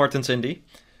Bruno Martins Indy.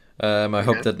 I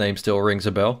hope that name still rings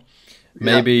a bell.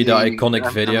 Maybe the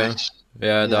iconic video.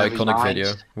 Yeah, the iconic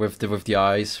video with the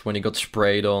eyes when he got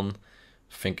sprayed on.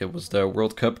 I think it was the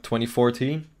World Cup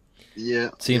 2014. Yeah.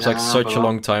 It seems like such a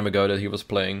long time ago that he was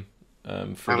playing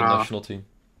for the national team.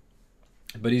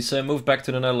 But he's moved back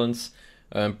to the Netherlands.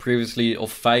 Previously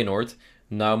of Feyenoord,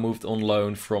 now moved on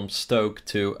loan from Stoke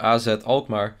to AZ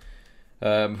Alkmaar,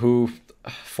 who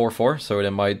 4-4. So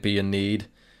there might be a need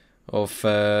of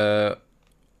some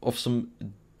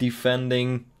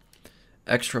defending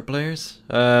extra players.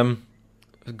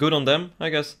 Good on them, I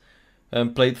guess.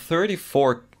 Played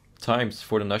 34 times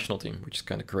for the national team, which is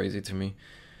kind of crazy to me.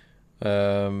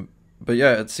 But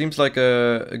yeah, it seems like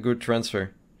a good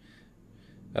transfer.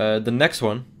 The next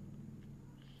one,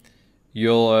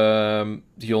 you'll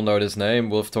know this name.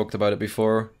 We've talked about it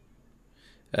before,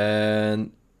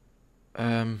 and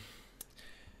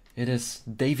it is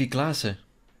Davy Klaassen.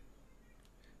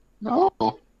 No.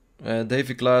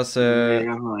 Davy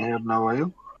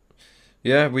Klaassen.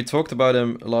 Yeah, we talked about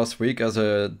him last week as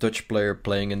a Dutch player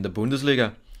playing in the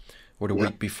Bundesliga, or the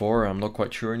week before. I'm not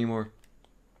quite sure anymore.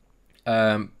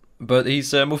 But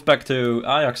he's moved back to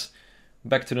Ajax,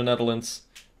 back to the Netherlands,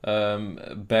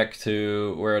 back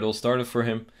to where it all started for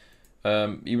him.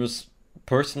 He was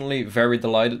personally very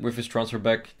delighted with his transfer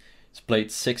back. He's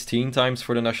played 16 times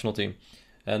for the national team,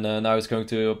 and now he's going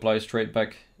to apply straight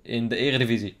back in the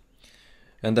Eredivisie.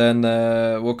 And then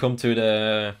we'll come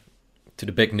to to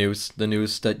the big news, the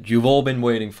news that you've all been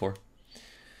waiting for.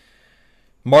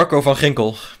 Marco van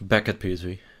Ginkel back at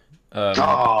PSV.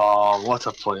 What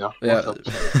a player! Yeah,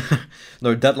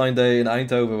 no, deadline day in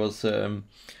Eindhoven was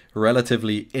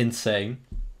relatively insane.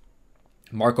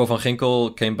 Marco van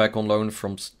Ginkel came back on loan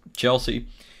from Chelsea.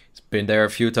 He's been there a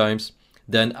few times.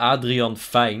 Then Adrian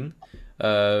Fijn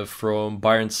from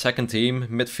Bayern's second team,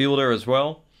 midfielder as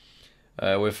well,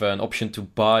 with an option to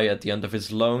buy at the end of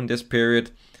his loan this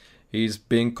period. He's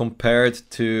being compared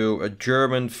to a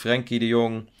German Frankie de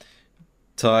Jong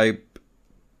type,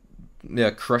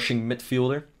 crushing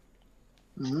midfielder.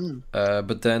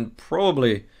 But then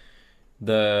probably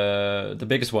the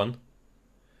biggest one,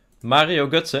 Mario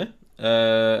Götze,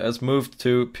 has moved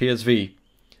to PSV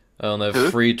on a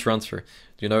free transfer.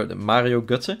 Do you know Mario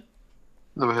Götze?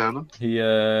 Never heard of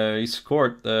him. He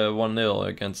scored 1-0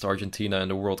 against Argentina in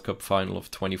the World Cup final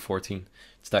of 2014.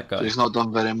 It's that guy. So he's not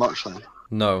done very much then.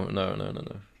 No.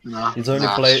 Nah, He's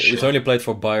only played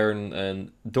for Bayern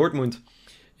and Dortmund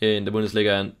in the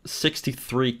Bundesliga, and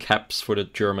 63 caps for the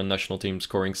German national team,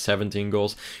 scoring 17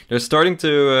 goals. There's starting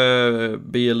to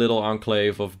be a little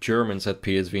enclave of Germans at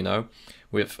PSV now,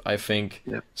 with I think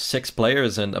 6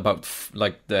 players and about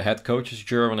like the head coach is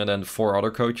German and then 4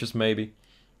 other coaches maybe.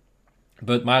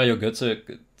 But Mario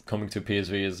Götze coming to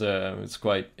PSV is it's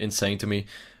quite insane to me.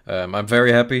 I'm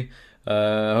very happy.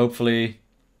 Hopefully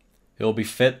he'll be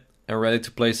fit and ready to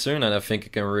play soon, and I think he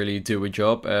can really do a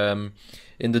job.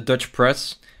 In the Dutch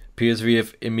press, PSV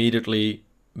have immediately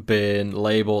been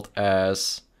labeled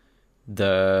as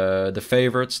the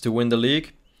favorites to win the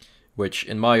league, which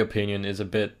in my opinion is a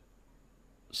bit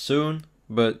soon,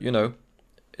 but you know,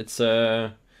 it's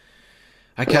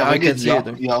I can see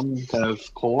it. Young kind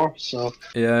of core, so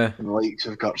yeah. And the likes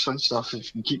of Gertz and stuff. If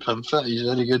you can keep him fit, he's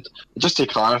very good. Just to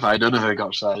clarify, I don't know who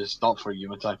Gertz is. Not for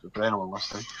you, type for anyone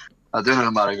listening. I do know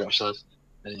who Mario Götze is.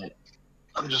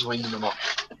 I'm just winding him up.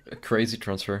 A crazy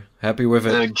transfer. Happy with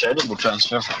it. An incredible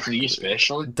transfer for free,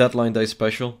 especially. Deadline day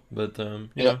special, but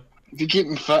you know. If you keep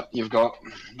him fit, you've got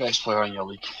best player in your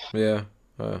league. Yeah.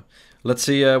 Let's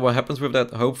see what happens with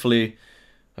that. Hopefully,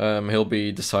 he'll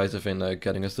be decisive in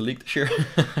getting us the league this year.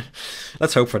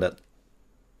 Let's hope for that.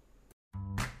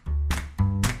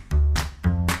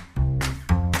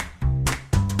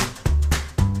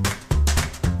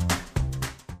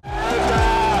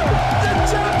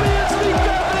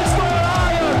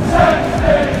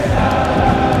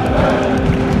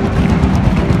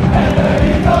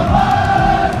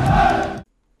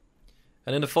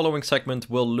 And in the following segment,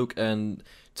 we'll look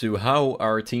into how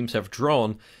our teams have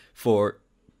drawn for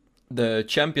the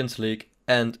Champions League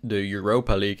and the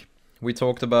Europa League. We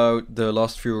talked about the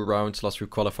last few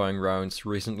qualifying rounds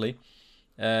recently.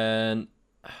 And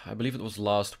I believe it was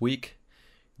last week,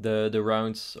 the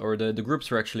rounds, or the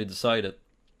groups were actually decided.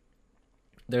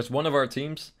 There's one of our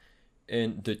teams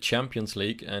in the Champions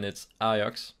League, and it's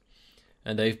Ajax.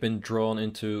 And they've been drawn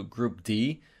into Group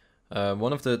D.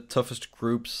 One of the toughest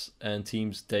groups and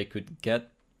teams they could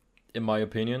get, in my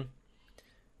opinion.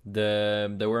 They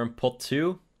were in Pot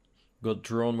 2, got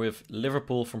drawn with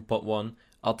Liverpool from Pot 1,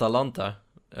 Atalanta,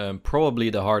 probably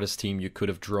the hardest team you could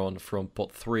have drawn from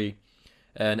Pot 3,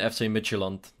 and FC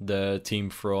Midtjylland, the team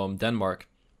from Denmark.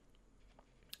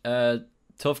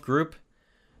 Tough group.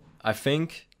 I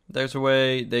think there's a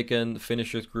way they can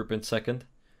finish this group in second.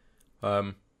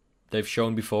 They've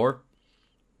shown before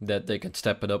that they can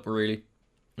step it up really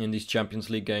in these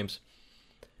Champions League games.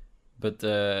 But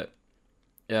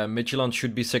Midtjylland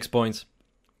should be 6 points.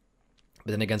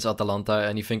 But then against Atalanta,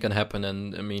 anything can happen.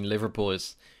 And I mean, Liverpool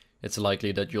it's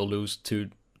likely that you'll lose two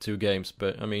games.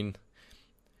 But I mean,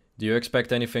 do you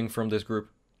expect anything from this group?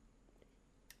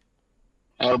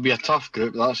 It'll be a tough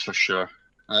group, that's for sure.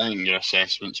 I think your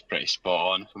assessment's pretty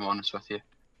spot on, if I'm honest with you.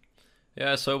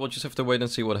 Yeah, so we'll just have to wait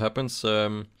and see what happens.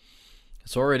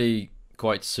 It's already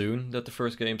quite soon that the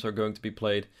first games are going to be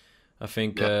played. I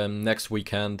think next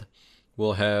weekend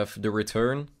we'll have the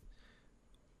return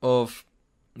of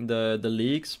the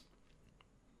leagues,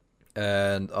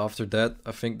 and after that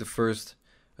I think the first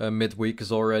midweek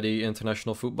is already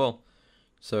international football.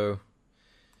 So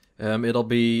it'll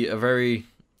be a very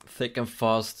thick and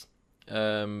fast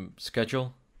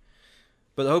schedule,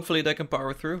 but hopefully they can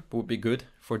power through. It would be good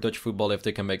for Dutch football if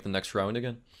they can make the next round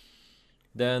again.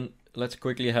 Then let's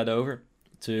quickly head over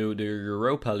to the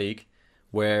Europa League,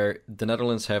 where the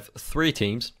Netherlands have 3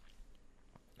 teams.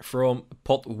 From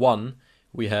Pot 1,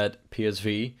 we had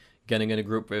PSV getting in a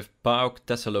group with PAOK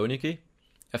Thessaloniki,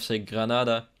 FC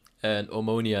Granada, and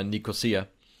Omonia Nicosia,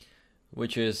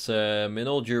 which is, in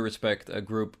all due respect, a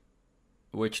group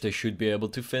which they should be able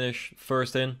to finish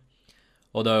first in.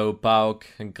 Although PAOK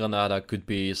and Granada could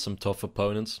be some tough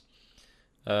opponents.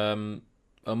 Omonia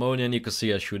and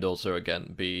Nicosia should also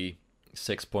again be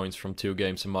 6 points from 2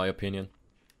 games in my opinion.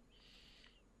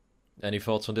 Any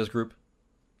thoughts on this group?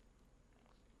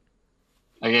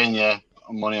 Again, yeah,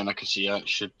 Omonia and Nicosia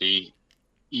should be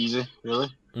easy, really.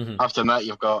 Mm-hmm. I have to admit,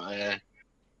 you've got,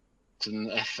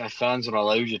 if fans are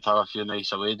allowed, you'd have a few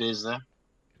nice away days there.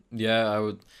 Yeah,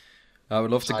 I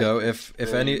would love to go. If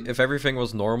everything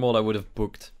was normal, I would have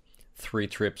booked 3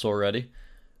 trips already.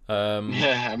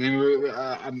 Yeah, I mean,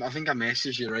 I think I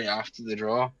messaged you right after the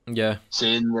draw. Yeah.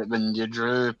 Saying that when you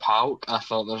drew PAOK, I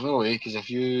thought there's no way, because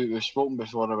we've spoken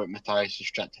before about Matthias'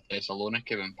 trip to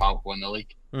Thessaloniki when PAOK won the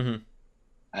league. Mm-hmm.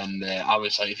 And I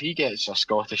was like, if he gets a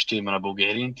Scottish team and a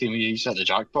Bulgarian team, he's at the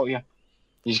jackpot here.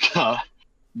 He's got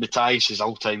Matthias'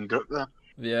 all-time group there.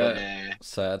 Yeah, but,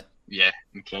 sad. Yeah,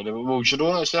 incredible. Well,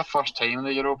 Girona, it's their first time in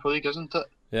the Europa League, isn't it?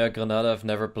 Yeah, Granada I've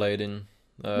never played in.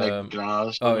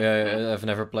 Granada's I've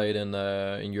never played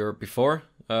in Europe before.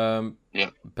 Yeah.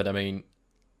 But I mean,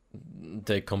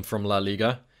 they come from La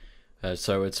Liga,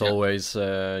 so it's always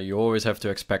you always have to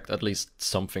expect at least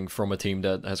something from a team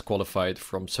that has qualified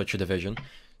from such a division.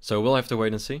 So we'll have to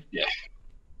wait and see. Yeah,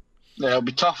 it'll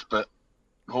be tough, but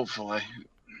hopefully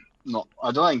not.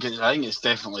 I think it's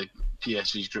definitely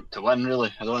PSV's group to win.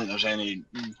 Really, I don't think there's any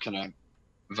kind of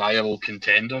viable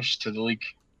contenders to the league.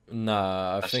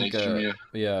 Nah, I think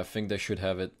I think they should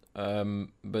have it.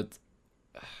 But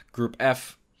Group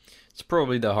F, it's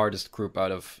probably the hardest group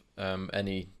out of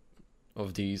any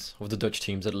of these, of the Dutch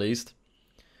teams at least.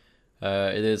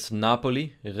 It is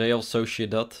Napoli, Real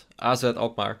Sociedad, AZ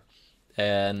Alkmaar,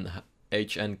 and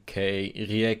HNK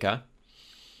Rijeka.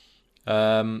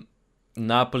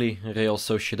 Napoli, Real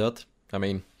Sociedad. I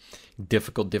mean,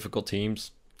 difficult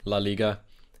teams. La Liga,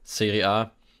 Serie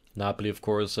A. Napoli, of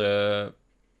course.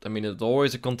 I mean, it's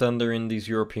always a contender in these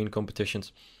European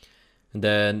competitions. And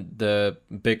then the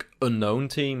big unknown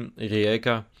team,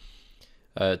 Rijeka,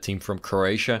 a team from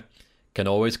Croatia, can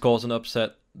always cause an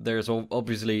upset. There's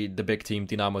obviously the big team,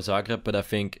 Dinamo Zagreb, but I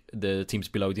think the teams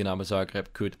below Dinamo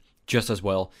Zagreb could just as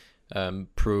well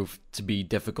prove to be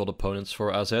difficult opponents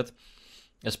for AZ.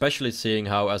 Especially seeing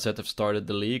how AZ have started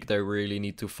the league, they really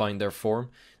need to find their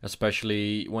form,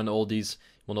 especially when all these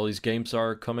games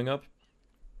are coming up.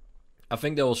 I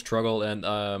think they will struggle, and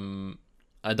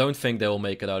I don't think they will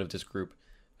make it out of this group,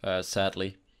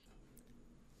 sadly.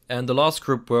 And the last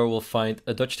group where we'll find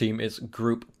a Dutch team is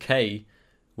Group K,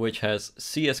 which has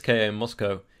CSKA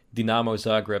Moscow, Dinamo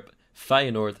Zagreb,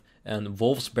 Feyenoord, and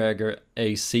Wolfsberger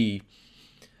AC.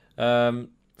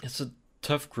 It's a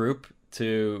tough group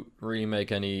to really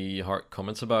make any hard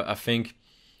comments about. I think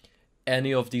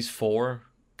any of these 4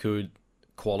 could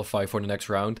qualify for the next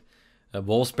round.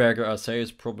 Wolfsberger, I'd say,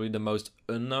 is probably the most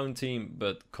unknown team,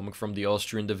 but coming from the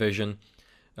Austrian division,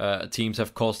 teams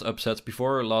have caused upsets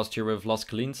before. Last year with Las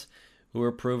Klins, who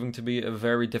were proving to be a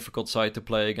very difficult side to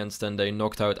play against, and they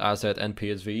knocked out AZ and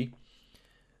PSV.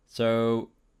 So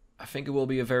I think it will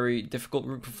be a very difficult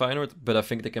group for Feyenoord, but I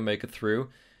think they can make it through.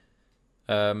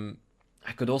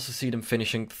 I could also see them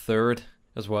finishing 3rd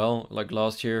as well. Like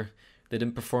last year, they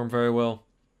didn't perform very well.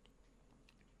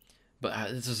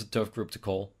 But this is a tough group to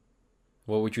call.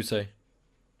 What would you say?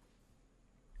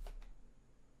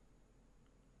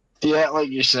 Yeah, like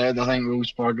you said, I think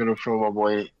Wolfsberger will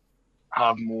probably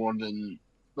have more than...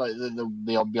 Like,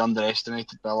 they'll be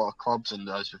underestimated by a lot of clubs, and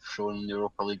as we've shown in the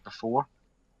Europa League before,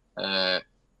 that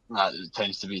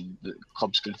tends to be the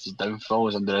club's greatest downfall,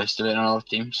 is underestimating another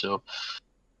team. So,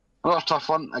 another tough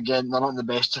one. Again, they're not in the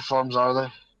best of forms, are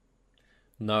they?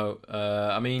 No.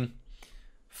 I mean,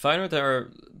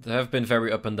 Feyenoord have been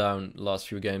very up and down last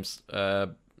few games.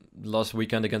 Last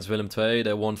weekend against Willem II,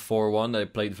 they won 4-1. They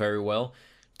played very well.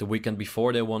 The weekend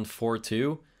before, they won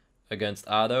 4-2 against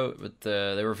ADO, but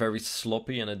they were very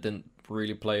sloppy and it didn't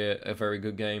really play a very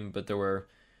good game. But they were,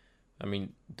 I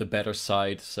mean, the better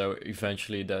side, so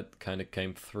eventually that kind of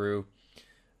came through.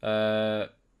 I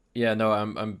don't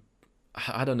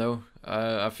know.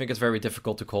 I think it's very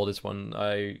difficult to call this one.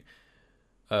 I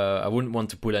wouldn't want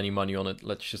to put any money on it.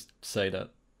 Let's just say that.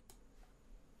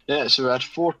 Yeah, so we had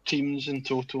 4 teams in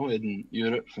total in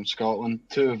Europe from Scotland,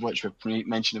 2 of which we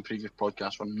mentioned in previous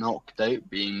podcasts were knocked out,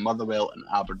 being Motherwell and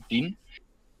Aberdeen.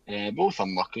 Both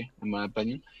unlucky, in my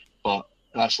opinion. But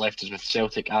that's left us with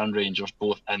Celtic and Rangers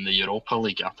both in the Europa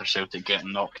League after Celtic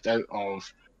getting knocked out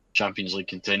of Champions League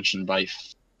contention by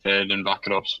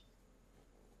Ferencváros.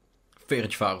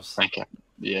 Ferencváros. Thank you.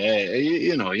 Yeah,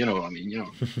 you know what I mean,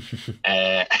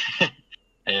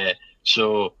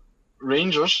 So,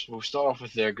 Rangers, we'll start off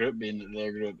with their group, being that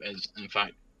their group is, in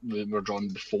fact, we were drawn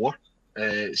before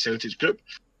Celtic's group.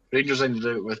 Rangers ended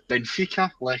out with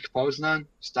Benfica, Lech Poznan,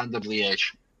 Standard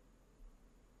Liège.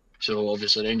 So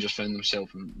obviously Rangers found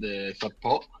themselves in the third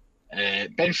pot.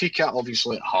 Benfica,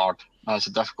 obviously hard. That's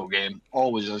a difficult game.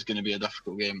 Always is going to be a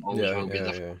difficult game. Always will be a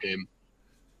difficult game.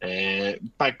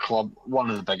 Big club, one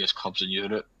of the biggest clubs in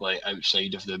Europe, like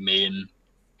outside of the main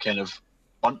kind of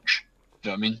bunch. Do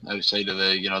you know what I mean? Outside of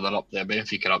the, they're up there.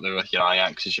 Benfica are up there with your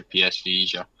Ajaxes, your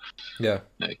PSVs, your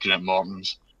Grant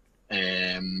Mortons.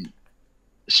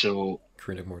 So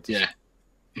yeah.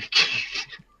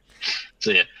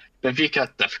 So yeah, Benfica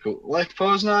difficult. Lech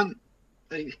Poznan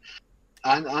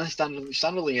and Standard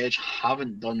Liège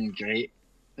haven't done great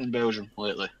in Belgium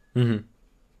lately. Mm-hmm.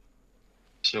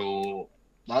 So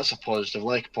that's a positive.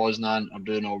 Lech Poznan are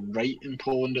doing all right in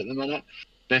Poland at the minute.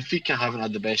 Benfica haven't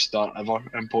had the best start ever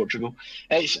in Portugal.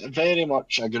 It's very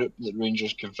much a group that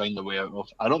Rangers can find a way out of.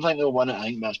 I don't think they'll win it. I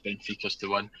think that's Benfica's to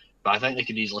win. But I think they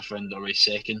could easily find their way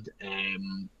second.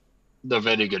 They're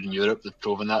very good in Europe. They've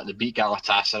proven that. They beat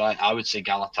Galatasaray. I would say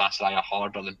Galatasaray are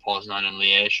harder than Poznan and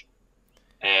Liège.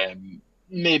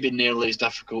 Maybe nearly as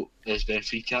difficult as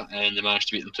Benfica, and they managed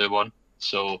to beat them 2-1.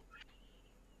 So,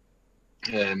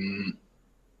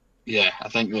 yeah, I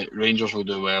think that Rangers will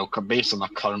do well based on their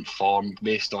current form,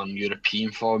 based on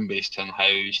European form, based on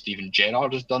how Steven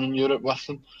Gerrard has done in Europe with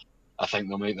them. I think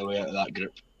they'll make their way out of that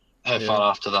group. How far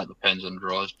after that depends on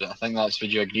draws, but I think that's.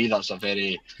 Would you agree? That's a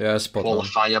very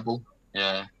qualifiable.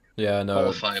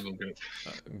 Qualifiable group.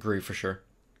 Agree for sure.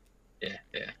 Yeah.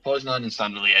 Poznan and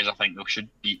Standard Liège, I think they should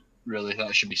beat. Really,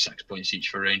 that should be 6 points each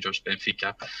for Rangers.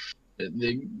 Benfica,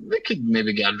 they could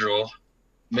maybe get a draw.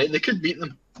 They could beat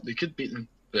them.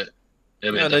 But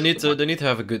they need to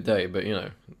have a good day. But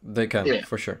they can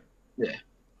for sure. Yeah.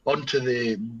 On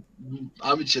to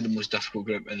I would say the most difficult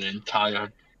group in the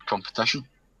entire competition.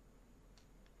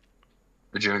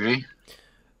 Would you agree?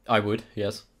 I would,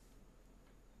 yes.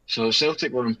 So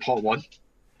Celtic were in pot 1,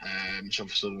 so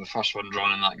obviously the first one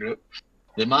drawn in that group.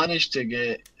 They managed to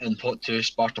get in pot 2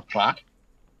 Sparta Prague.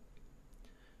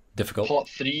 Difficult. Pot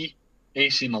 3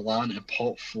 AC Milan and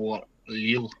pot 4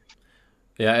 Lille.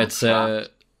 Yeah,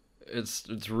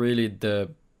 it's really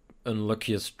the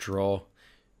unluckiest draw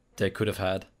they could have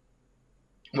had.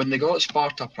 When they got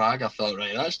Sparta Prague, I thought,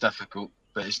 right, that's difficult,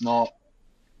 but it's not,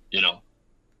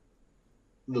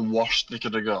 the worst they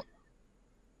could have got.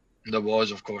 There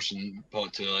was, of course, in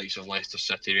pot 2 the likes of Leicester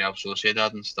City, Real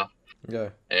Sociedad and stuff. Yeah.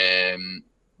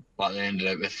 But they ended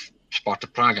up with Sparta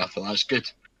Prague. I thought that's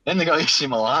good. Then they got AC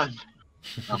Milan.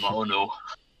 I'm like, oh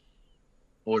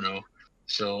no.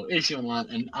 So AC Milan,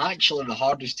 and actually the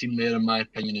hardest team there, in my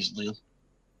opinion, is Lille.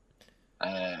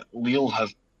 Lille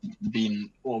have been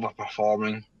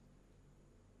overperforming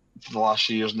for the last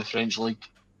few years in the French league.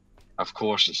 Of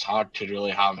course, it's hard to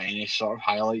really have any sort of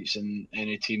highlights in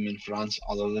any team in France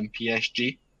other than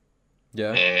PSG.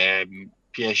 Yeah.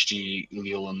 PSG,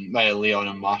 Lyon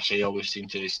and Marseille always seem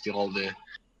to steal all the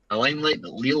limelight,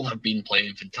 but Lille have been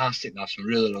playing fantastic. They have some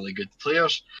really, really good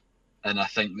players, and I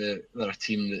think that they're a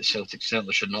team that Celtic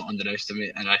certainly should not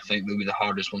underestimate, and I think they'll be the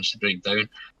hardest ones to break down.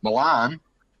 Milan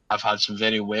have had some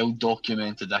very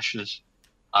well-documented issues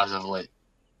as of late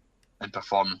in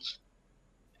performance.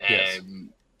 Yes.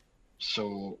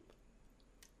 So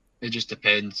it just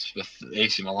depends with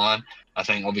AC Milan. I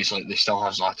think obviously they still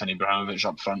have Zlatan Ibrahimovic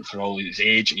up front for all his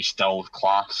age. He's still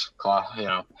class.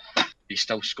 He's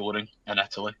still scoring in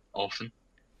Italy often.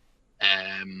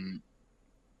 And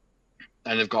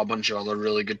they've got a bunch of other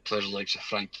really good players like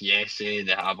Frank Chiesi.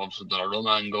 They have obviously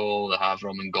Donnarumma in goal. They have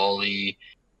Roman Goli.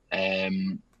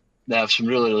 They have some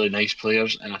really, really nice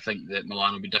players, and I think that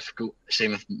Milan will be difficult.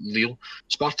 Same with Lille.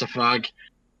 Sparta Prague,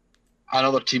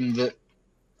 another team that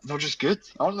they're just good,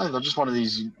 aren't they? They're just one of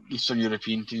these Eastern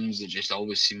European teams that just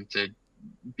always seem to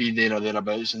be there or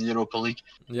thereabouts in the Europa League.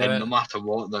 Yeah. And no matter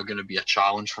what, they're going to be a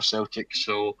challenge for Celtic.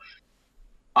 So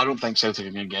I don't think Celtic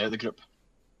are going to get out of the group,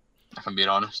 if I'm being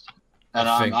honest. And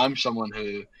I'm someone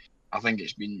who, I think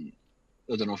it's been,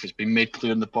 I don't know if it's been made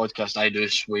clear in the podcast, I do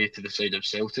sway to the side of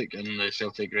Celtic in the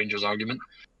Celtic Rangers argument.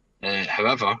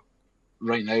 However,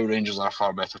 right now Rangers are a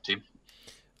far better team.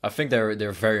 I think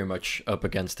they're very much up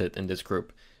against it in this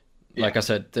group. Like I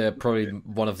said, they're probably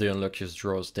one of the unluckiest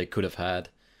draws they could have had.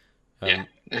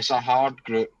 It's a hard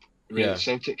group. Really.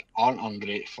 Celtic aren't on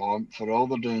great form. For all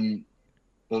they're doing,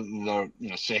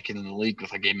 they're second in the league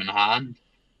with a game in hand.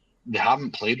 They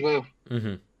haven't played well.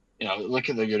 Mm-hmm. Look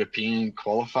at the European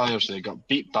qualifiers. They got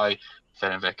beat by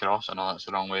Ferencváros. I know that's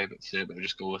the wrong way, but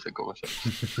just go with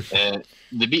it.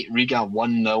 They beat Riga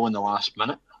 1-0 in the last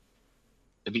minute.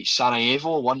 They beat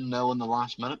Sarajevo 1-0 in the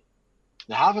last minute.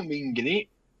 They haven't been great.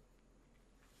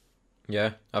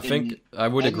 Yeah, I think I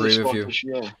would agree with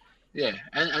you. Yeah. Yeah,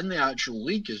 in the actual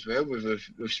league as well,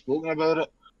 we've spoken about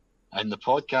it in the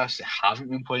podcast. They haven't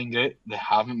been playing great. They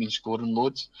haven't been scoring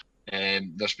loads.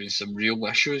 There's been some real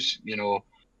issues,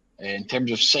 in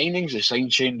terms of signings. They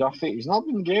signed Shane Duffy. He's not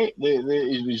been great.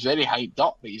 He was very hyped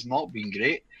up, but he's not been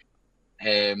great.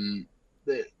 They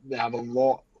have a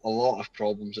lot of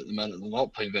problems at the minute. They're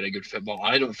not playing very good football.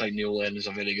 I don't think Neil Lennon is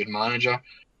a very good manager.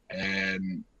 I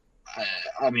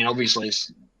mean, obviously,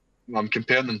 I'm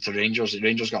comparing them to Rangers.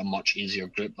 Rangers got a much easier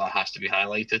group, that has to be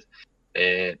highlighted.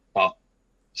 But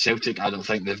Celtic, I don't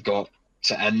think they've got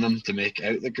it in them to make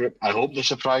out the group. I hope they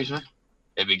surprise me.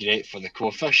 It'd be great for the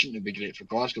coefficient. It'd be great for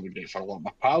Glasgow. It'd be great for a lot of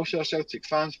my pals who are Celtic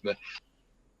fans. But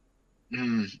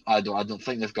I don't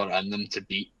think they've got it in them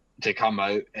to come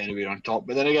out anywhere on top.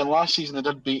 But then again, last season they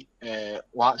did beat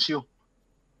Lazio.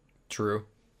 True.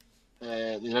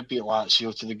 They did beat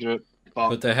Lazio to the group.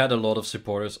 But they had a lot of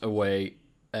supporters away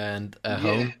and at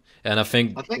home. And I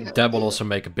think that will also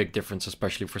make a big difference,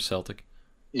 especially for Celtic.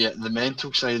 Yeah, the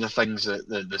mental side of things that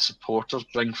the supporters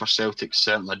bring for Celtic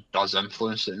certainly does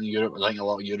influence it in Europe. I think a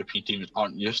lot of European teams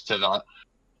aren't used to that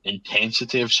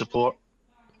intensity of support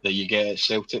that you get at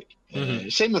Celtic.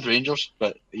 Same with Rangers,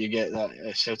 but you get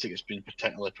that Celtic has been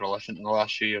particularly prolific in the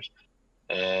last few years.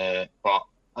 But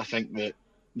I think that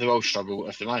they will struggle.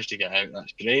 If they manage to get out,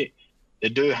 that's great. They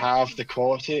do have the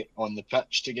quality on the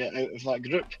pitch to get out of that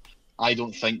group. I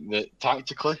don't think that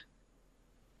tactically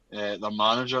their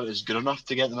manager is good enough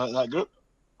to get them out of that group.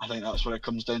 I think that's what it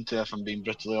comes down to, if I'm being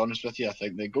brutally honest with you. I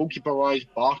think the goalkeeper-wise,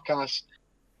 Barkas,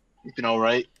 he's been all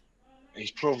right.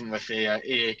 He's proven with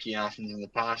AEK Athens in the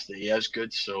past that he is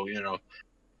good. So,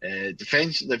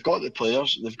 defence, they've got the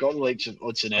players. They've got the likes of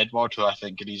Hudson Edward, who I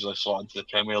think could easily slot into the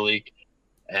Premier League.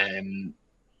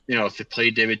 If they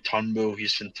play David Turnbull,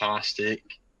 he's fantastic.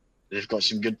 They've got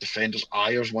some good defenders.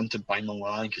 Ayers wanted by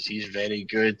Milan because he's very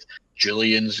good.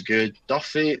 Julian's good.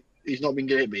 Duffy, he's not been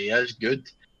great, but he is good.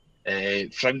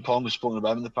 Frimpong, we've spoken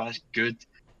about him in the past, good.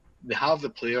 They have the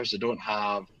players. They don't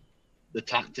have the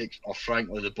tactics or,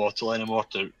 frankly, the bottle anymore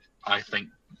to, I think,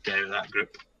 get out of that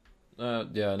group.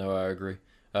 I agree.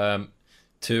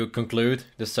 To conclude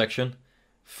this section,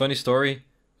 funny story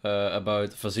about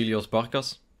Vasilios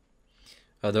Barkas.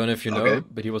 I don't know if you know,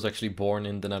 but he was actually born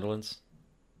in the Netherlands.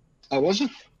 Oh, was he?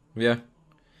 Yeah.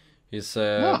 He's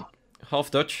half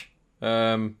Dutch.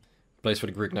 Plays for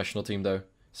the Greek national team, though.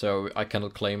 So I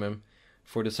cannot claim him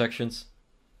for the sections.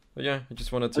 But yeah, I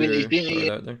just wanted to throw it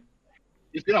out there.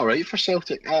 He's been alright for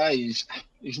Celtic. He's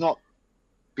not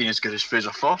been as good as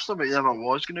Fraser Forster, but he never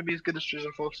was going to be as good as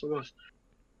Fraser Forster was.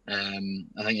 I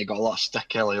think he got a lot of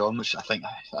stick early on, which I think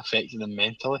affected him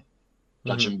mentally.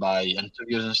 Judging by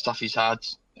interviews and stuff he's had,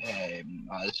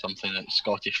 that is something that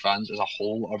Scottish fans as a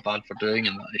whole are bad for doing,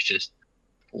 and that is just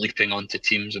leaping onto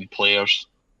teams and players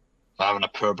for having a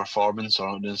poor performance or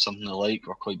not doing something they like.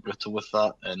 We're quite brutal with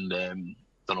that, and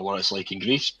don't know what it's like in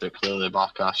Greece, but clearly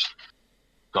Barkas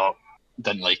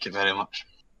didn't like it very much.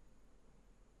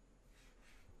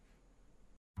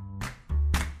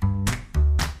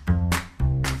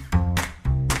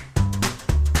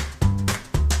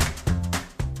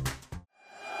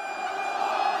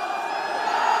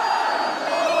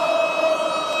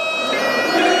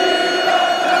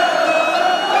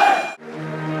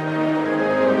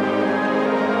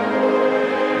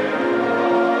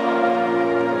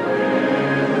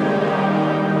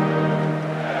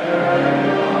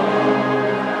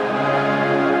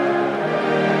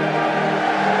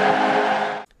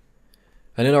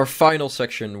 And in our final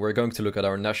section, we're going to look at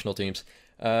our national teams.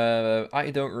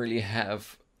 I don't really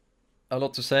have a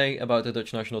lot to say about the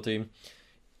Dutch national team.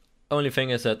 Only thing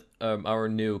is that our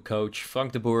new coach,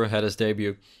 Frank de Boer, had his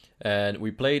debut. And we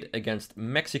played against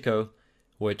Mexico,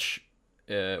 which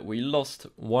we lost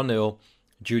 1-0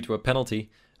 due to a penalty.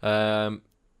 The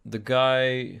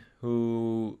guy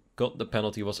who got the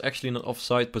penalty was actually in an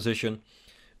offside position.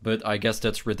 But I guess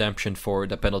that's redemption for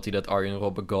the penalty that Arjen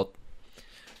Robben got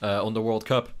on the World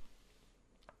Cup.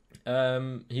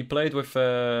 He played with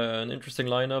an interesting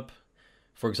lineup.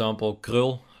 For example,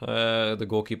 Krul, the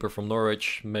goalkeeper from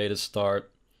Norwich, made a start.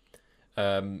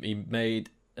 He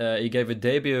gave a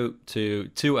debut to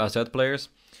 2 AZ players,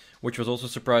 which was also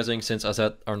surprising since AZ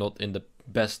are not in the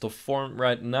best of form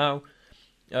right now.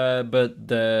 But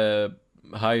the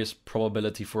highest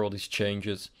probability for all these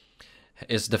changes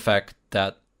is the fact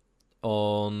that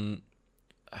on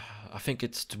I think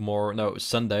it's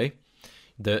Sunday,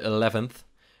 the 11th,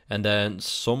 and then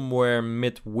somewhere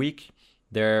midweek,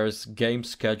 there's games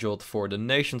scheduled for the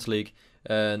Nations League,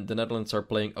 and the Netherlands are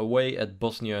playing away at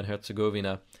Bosnia and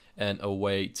Herzegovina and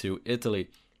away to Italy.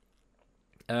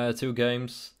 2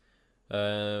 games,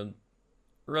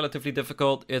 relatively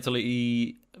difficult.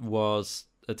 Italy was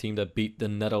a team that beat the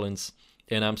Netherlands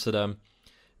in Amsterdam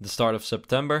the start of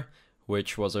September,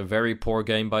 which was a very poor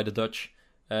game by the Dutch.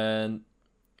 And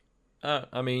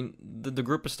I mean, the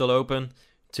group is still open.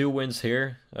 2 wins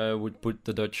here would put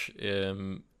the Dutch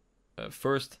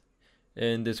first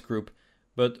in this group.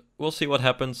 But we'll see what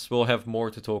happens. We'll have more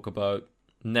to talk about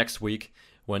next week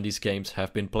when these games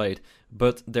have been played.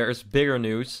 But there is bigger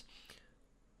news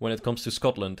when it comes to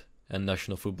Scotland and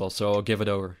national football, so I'll give it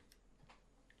over.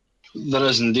 There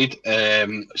is indeed.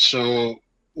 So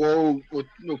we'll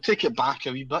take it back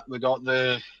a wee bit. We got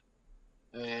the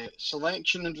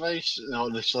selection advice,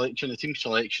 the team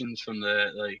selections from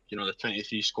the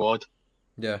 23 squad.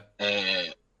 Yeah.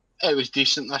 It was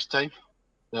decent this time.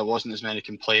 There wasn't as many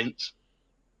complaints.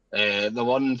 The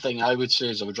one thing I would say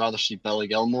is I would rather see Billy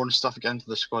Gilmore and stuff get into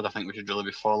the squad. I think we should really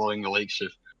be following the likes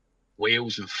of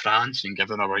Wales and France and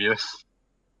giving our youth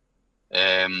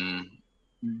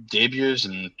debuts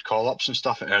and call-ups and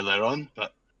stuff earlier on.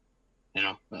 But,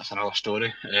 that's another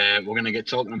story. We're going to get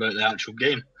talking about the actual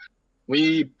game.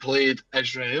 We played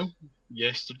Israel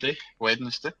Thursday,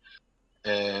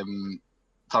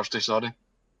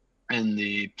 in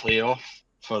the playoff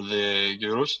for the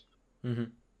Euros. Mm-hmm.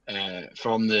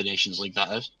 From the Nations League,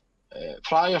 that is.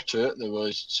 Prior to it, there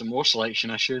was some more selection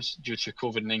issues due to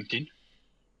COVID-19.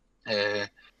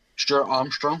 Stuart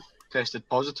Armstrong tested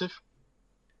positive,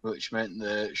 which meant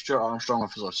that Stuart Armstrong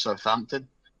of Southampton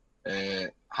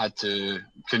had to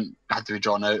be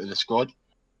drawn out of the squad.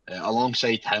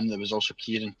 Alongside him, there was also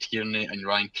Kieran Tierney and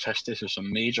Ryan Christie, so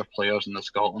some major players in the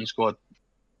Scotland squad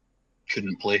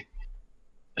couldn't play.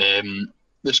 The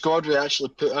squad we actually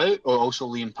put out, or also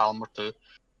Liam Palmer too,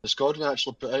 the squad we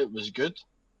actually put out was good.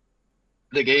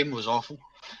 The game was awful.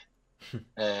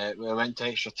 We went to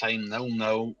extra time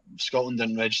 0-0. Scotland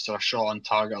didn't register a shot on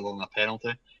target other than a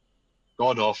penalty.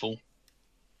 God awful.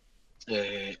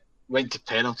 Went to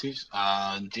penalties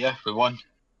and we won.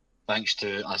 Thanks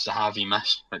to a Zahavi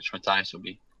miss, which Matthias will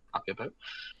be happy about.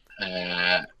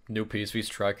 New PSV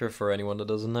striker for anyone that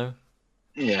doesn't know.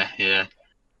 Yeah.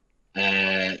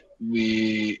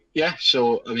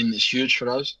 So I mean, it's huge for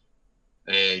us.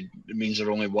 It means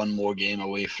they're only one more game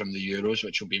away from the Euros,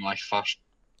 which will be my first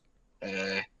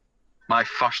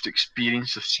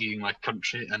experience of seeing my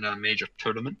country in a major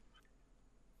tournament.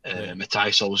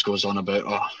 Matthias always goes on about,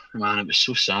 oh man, it was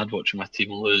so sad watching my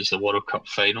team lose the World Cup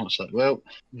final. It's like, well,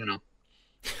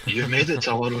 you made it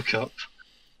to a World Cup.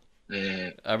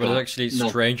 I was actually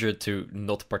stranger to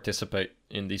not participate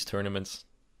in these tournaments.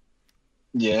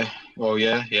 Yeah, well,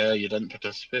 yeah, you didn't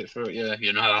participate for it. Yeah,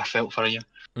 you know how I felt for you.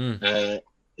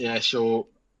 So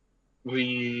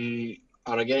we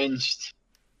are against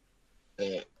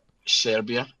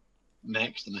Serbia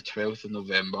next on the 12th of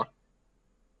November.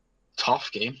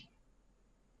 Tough game.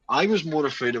 I was more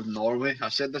afraid of Norway. I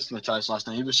said this to Matthias last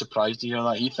night. He was surprised to hear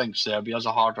that. He thinks Serbia's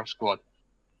a harder squad.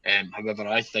 However,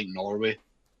 I think Norway.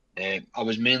 I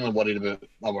was mainly worried about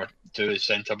our 2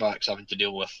 centre-backs having to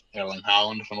deal with Erling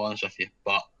Haaland, if I'm honest with you.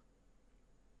 But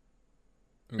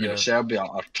Serbia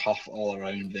are tough all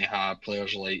around. They have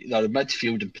players like... The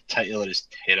midfield in particular is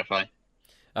terrifying.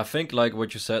 I think, like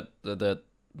what you said, that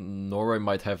Norway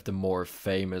might have the more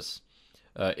famous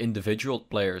individual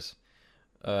players,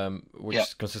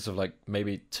 which consists of like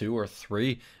maybe 2 or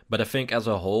 3. But I think as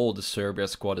a whole, the Serbia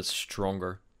squad is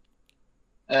stronger.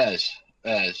 It is.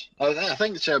 I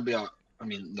think Serbia, I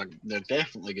mean, they're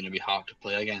definitely going to be hard to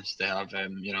play against. They have,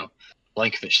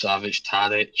 Blankovic-Savic,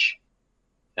 Tadic,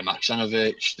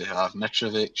 Maksimovic, they have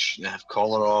Mitrovic, they have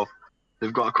Kolarov.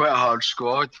 They've got quite a hard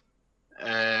squad.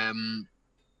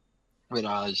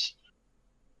 Whereas,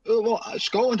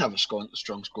 Scotland have a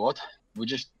strong squad.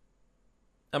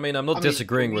 I'm not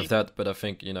disagreeing with that, but I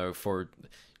think, for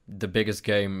the biggest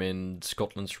game in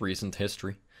Scotland's recent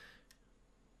history.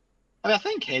 I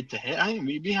think head-to-head, I think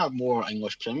we have more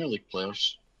English Premier League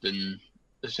players than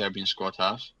the Serbian squad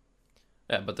has.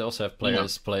 Yeah, but they also have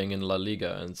players playing in La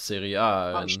Liga and Serie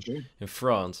A and in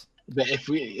France. But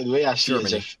the way I see it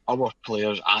is if our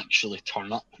players actually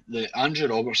turn up. Andrew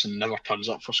Robertson never turns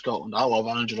up for Scotland. I love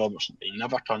Andrew Robertson, but he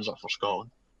never turns up for Scotland.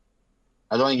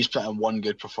 I don't think he's put in one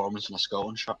good performance in a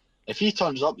Scotland shirt. If he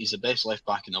turns up, he's the best left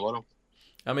back in the world.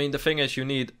 I mean, the thing is,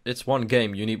 it's one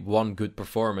game. You need one good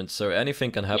performance, so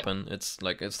anything can happen. Yeah. It's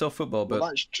still football, but... Well,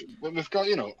 that's true. But we've got,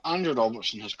 Andrew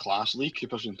Robertson has class. Lee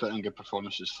Cooper's been putting in good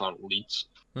performances for Leeds.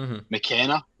 Mm-hmm.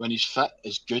 McKenna, when he's fit,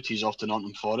 is good. He's off to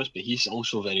Nottingham Forest, but he's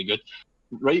also very good.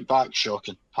 Right back,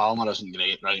 shocking. Palmer isn't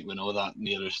great, right? We know that,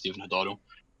 neither is Stephen Hodoro.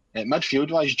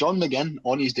 Midfield-wise, John McGinn,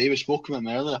 on his day, we spoke about him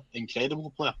earlier,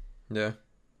 incredible player. Yeah.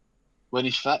 When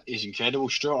he's fit, he's incredible.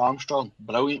 Stuart Armstrong,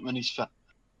 brilliant when he's fit.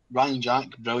 Ryan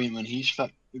Jack, brilliant when he's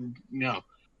fit. You know,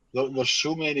 there's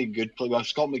so many good players. We've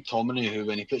Scott McTominay, who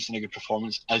when he puts in a good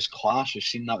performance is class. We've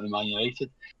seen that with Man United.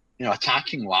 You know,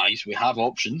 attacking wise, we have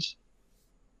options.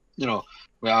 You know,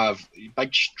 we have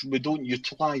we don't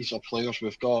utilise our players.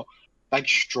 We've got big,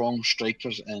 strong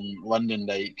strikers in Lyndon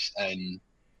Dykes and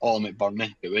Ollie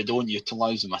McBurney, but we don't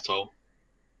utilise them at all.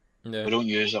 Yeah. We don't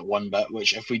use it one bit,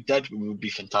 which if we did, we would be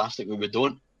fantastic, but we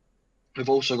don't. We've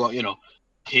also got, you know,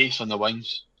 pace on the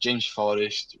wings. James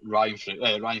Forrest, Ryan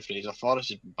Fraser. Forrest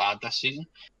has been bad this season.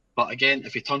 But again,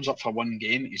 if he turns up for one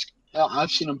game,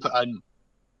 I've seen him put in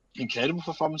incredible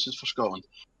performances for Scotland.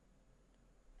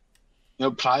 You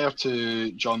know, prior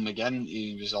to John McGinn,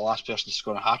 he was the last person to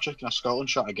score a hat-trick in a Scotland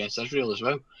shirt against Israel as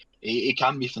well. He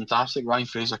can be fantastic. Ryan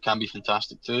Fraser can be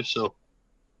fantastic too. So,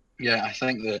 yeah, I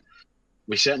think that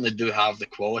we certainly do have the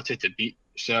quality to beat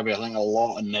Serbia. I think a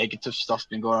lot of negative stuff's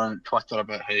been going on Twitter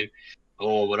about how,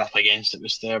 we're up against it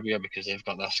with Serbia because they've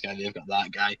got this guy, they've got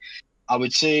that guy. I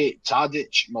would say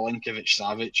Tadic, Milinkovic,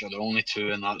 Savic are the only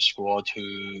two in that squad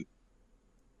who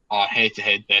are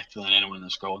head-to-head better than anyone in the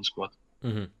Scotland squad.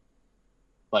 Mm-hmm.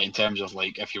 Like in terms of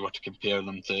like if you were to compare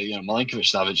them to, you know,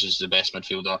 Milinkovic Savic is the best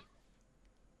midfielder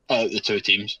out of the two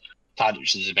teams.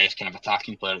 Tadic is the best kind of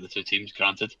attacking player of the two teams,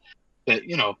 granted. But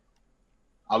you know,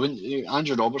 I wouldn't.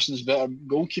 Andrew Robertson's better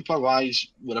goalkeeper wise.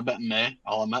 We're a bit meh,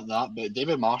 I'll admit that. But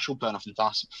David Marshall put in a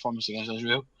fantastic performance against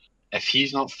Israel. If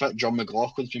he's not fit, John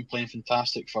McLaughlin's been playing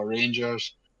fantastic for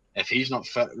Rangers. If he's not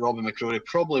fit, Robbie McCrory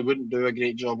probably wouldn't do a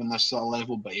great job in this sort of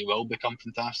level, but he will become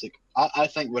fantastic. I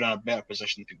think we're in a better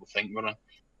position than people think we're in.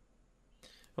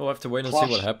 We'll have to wait and see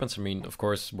what happens. I mean, of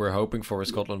course, we're hoping for a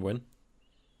Scotland win.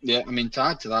 Yeah, I mean, to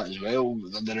add to that as well,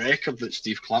 the record that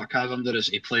Steve Clarke has under is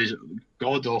he plays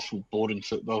god-awful, boring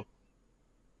football.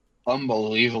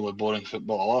 Unbelievably boring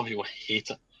football. A lot of people hate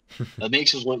it. It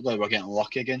makes us look like we're getting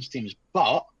lucky against teams.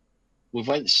 But we've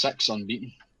went 6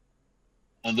 unbeaten.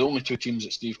 And the only two teams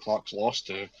that Steve Clarke's lost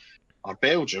to are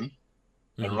Belgium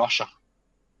and Russia.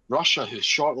 Russia, who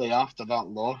shortly after that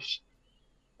loss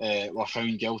were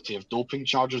found guilty of doping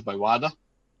charges by WADA.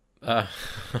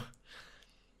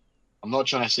 I'm not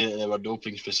trying to say that they were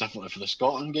doping specifically for the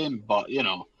Scotland game, but, you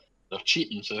know, they're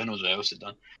cheating, so who knows what else they've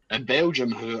done. And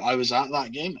Belgium, who I was at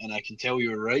that game, and I can tell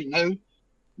you right now,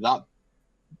 that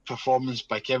performance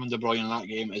by Kevin De Bruyne in that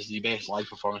game is the best live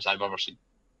performance I've ever seen.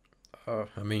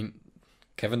 I mean,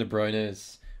 Kevin De Bruyne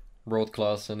is world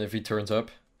class, and if he turns up,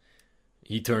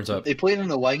 he turns up. He played in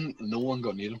the wing, and no one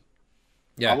got near him.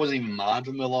 Yeah. I wasn't even mad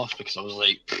when we lost because I was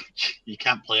like, you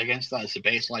can't play against that. It's the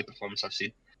best live performance I've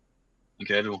seen.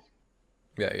 Incredible.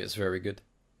 Yeah, it's very good.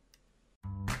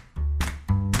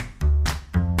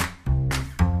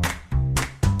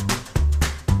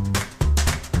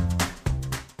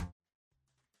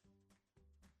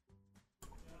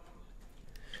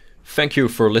 Thank you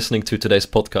for listening to today's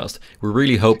podcast. We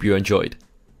really hope you enjoyed.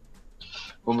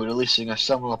 We'll be releasing a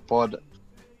similar pod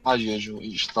as usual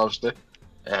each Thursday.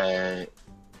 And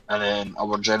then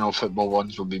our general football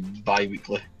ones will be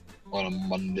bi-weekly on a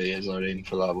Monday is our aim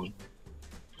for that one.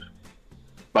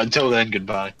 But until then,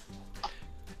 goodbye.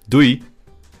 Doei!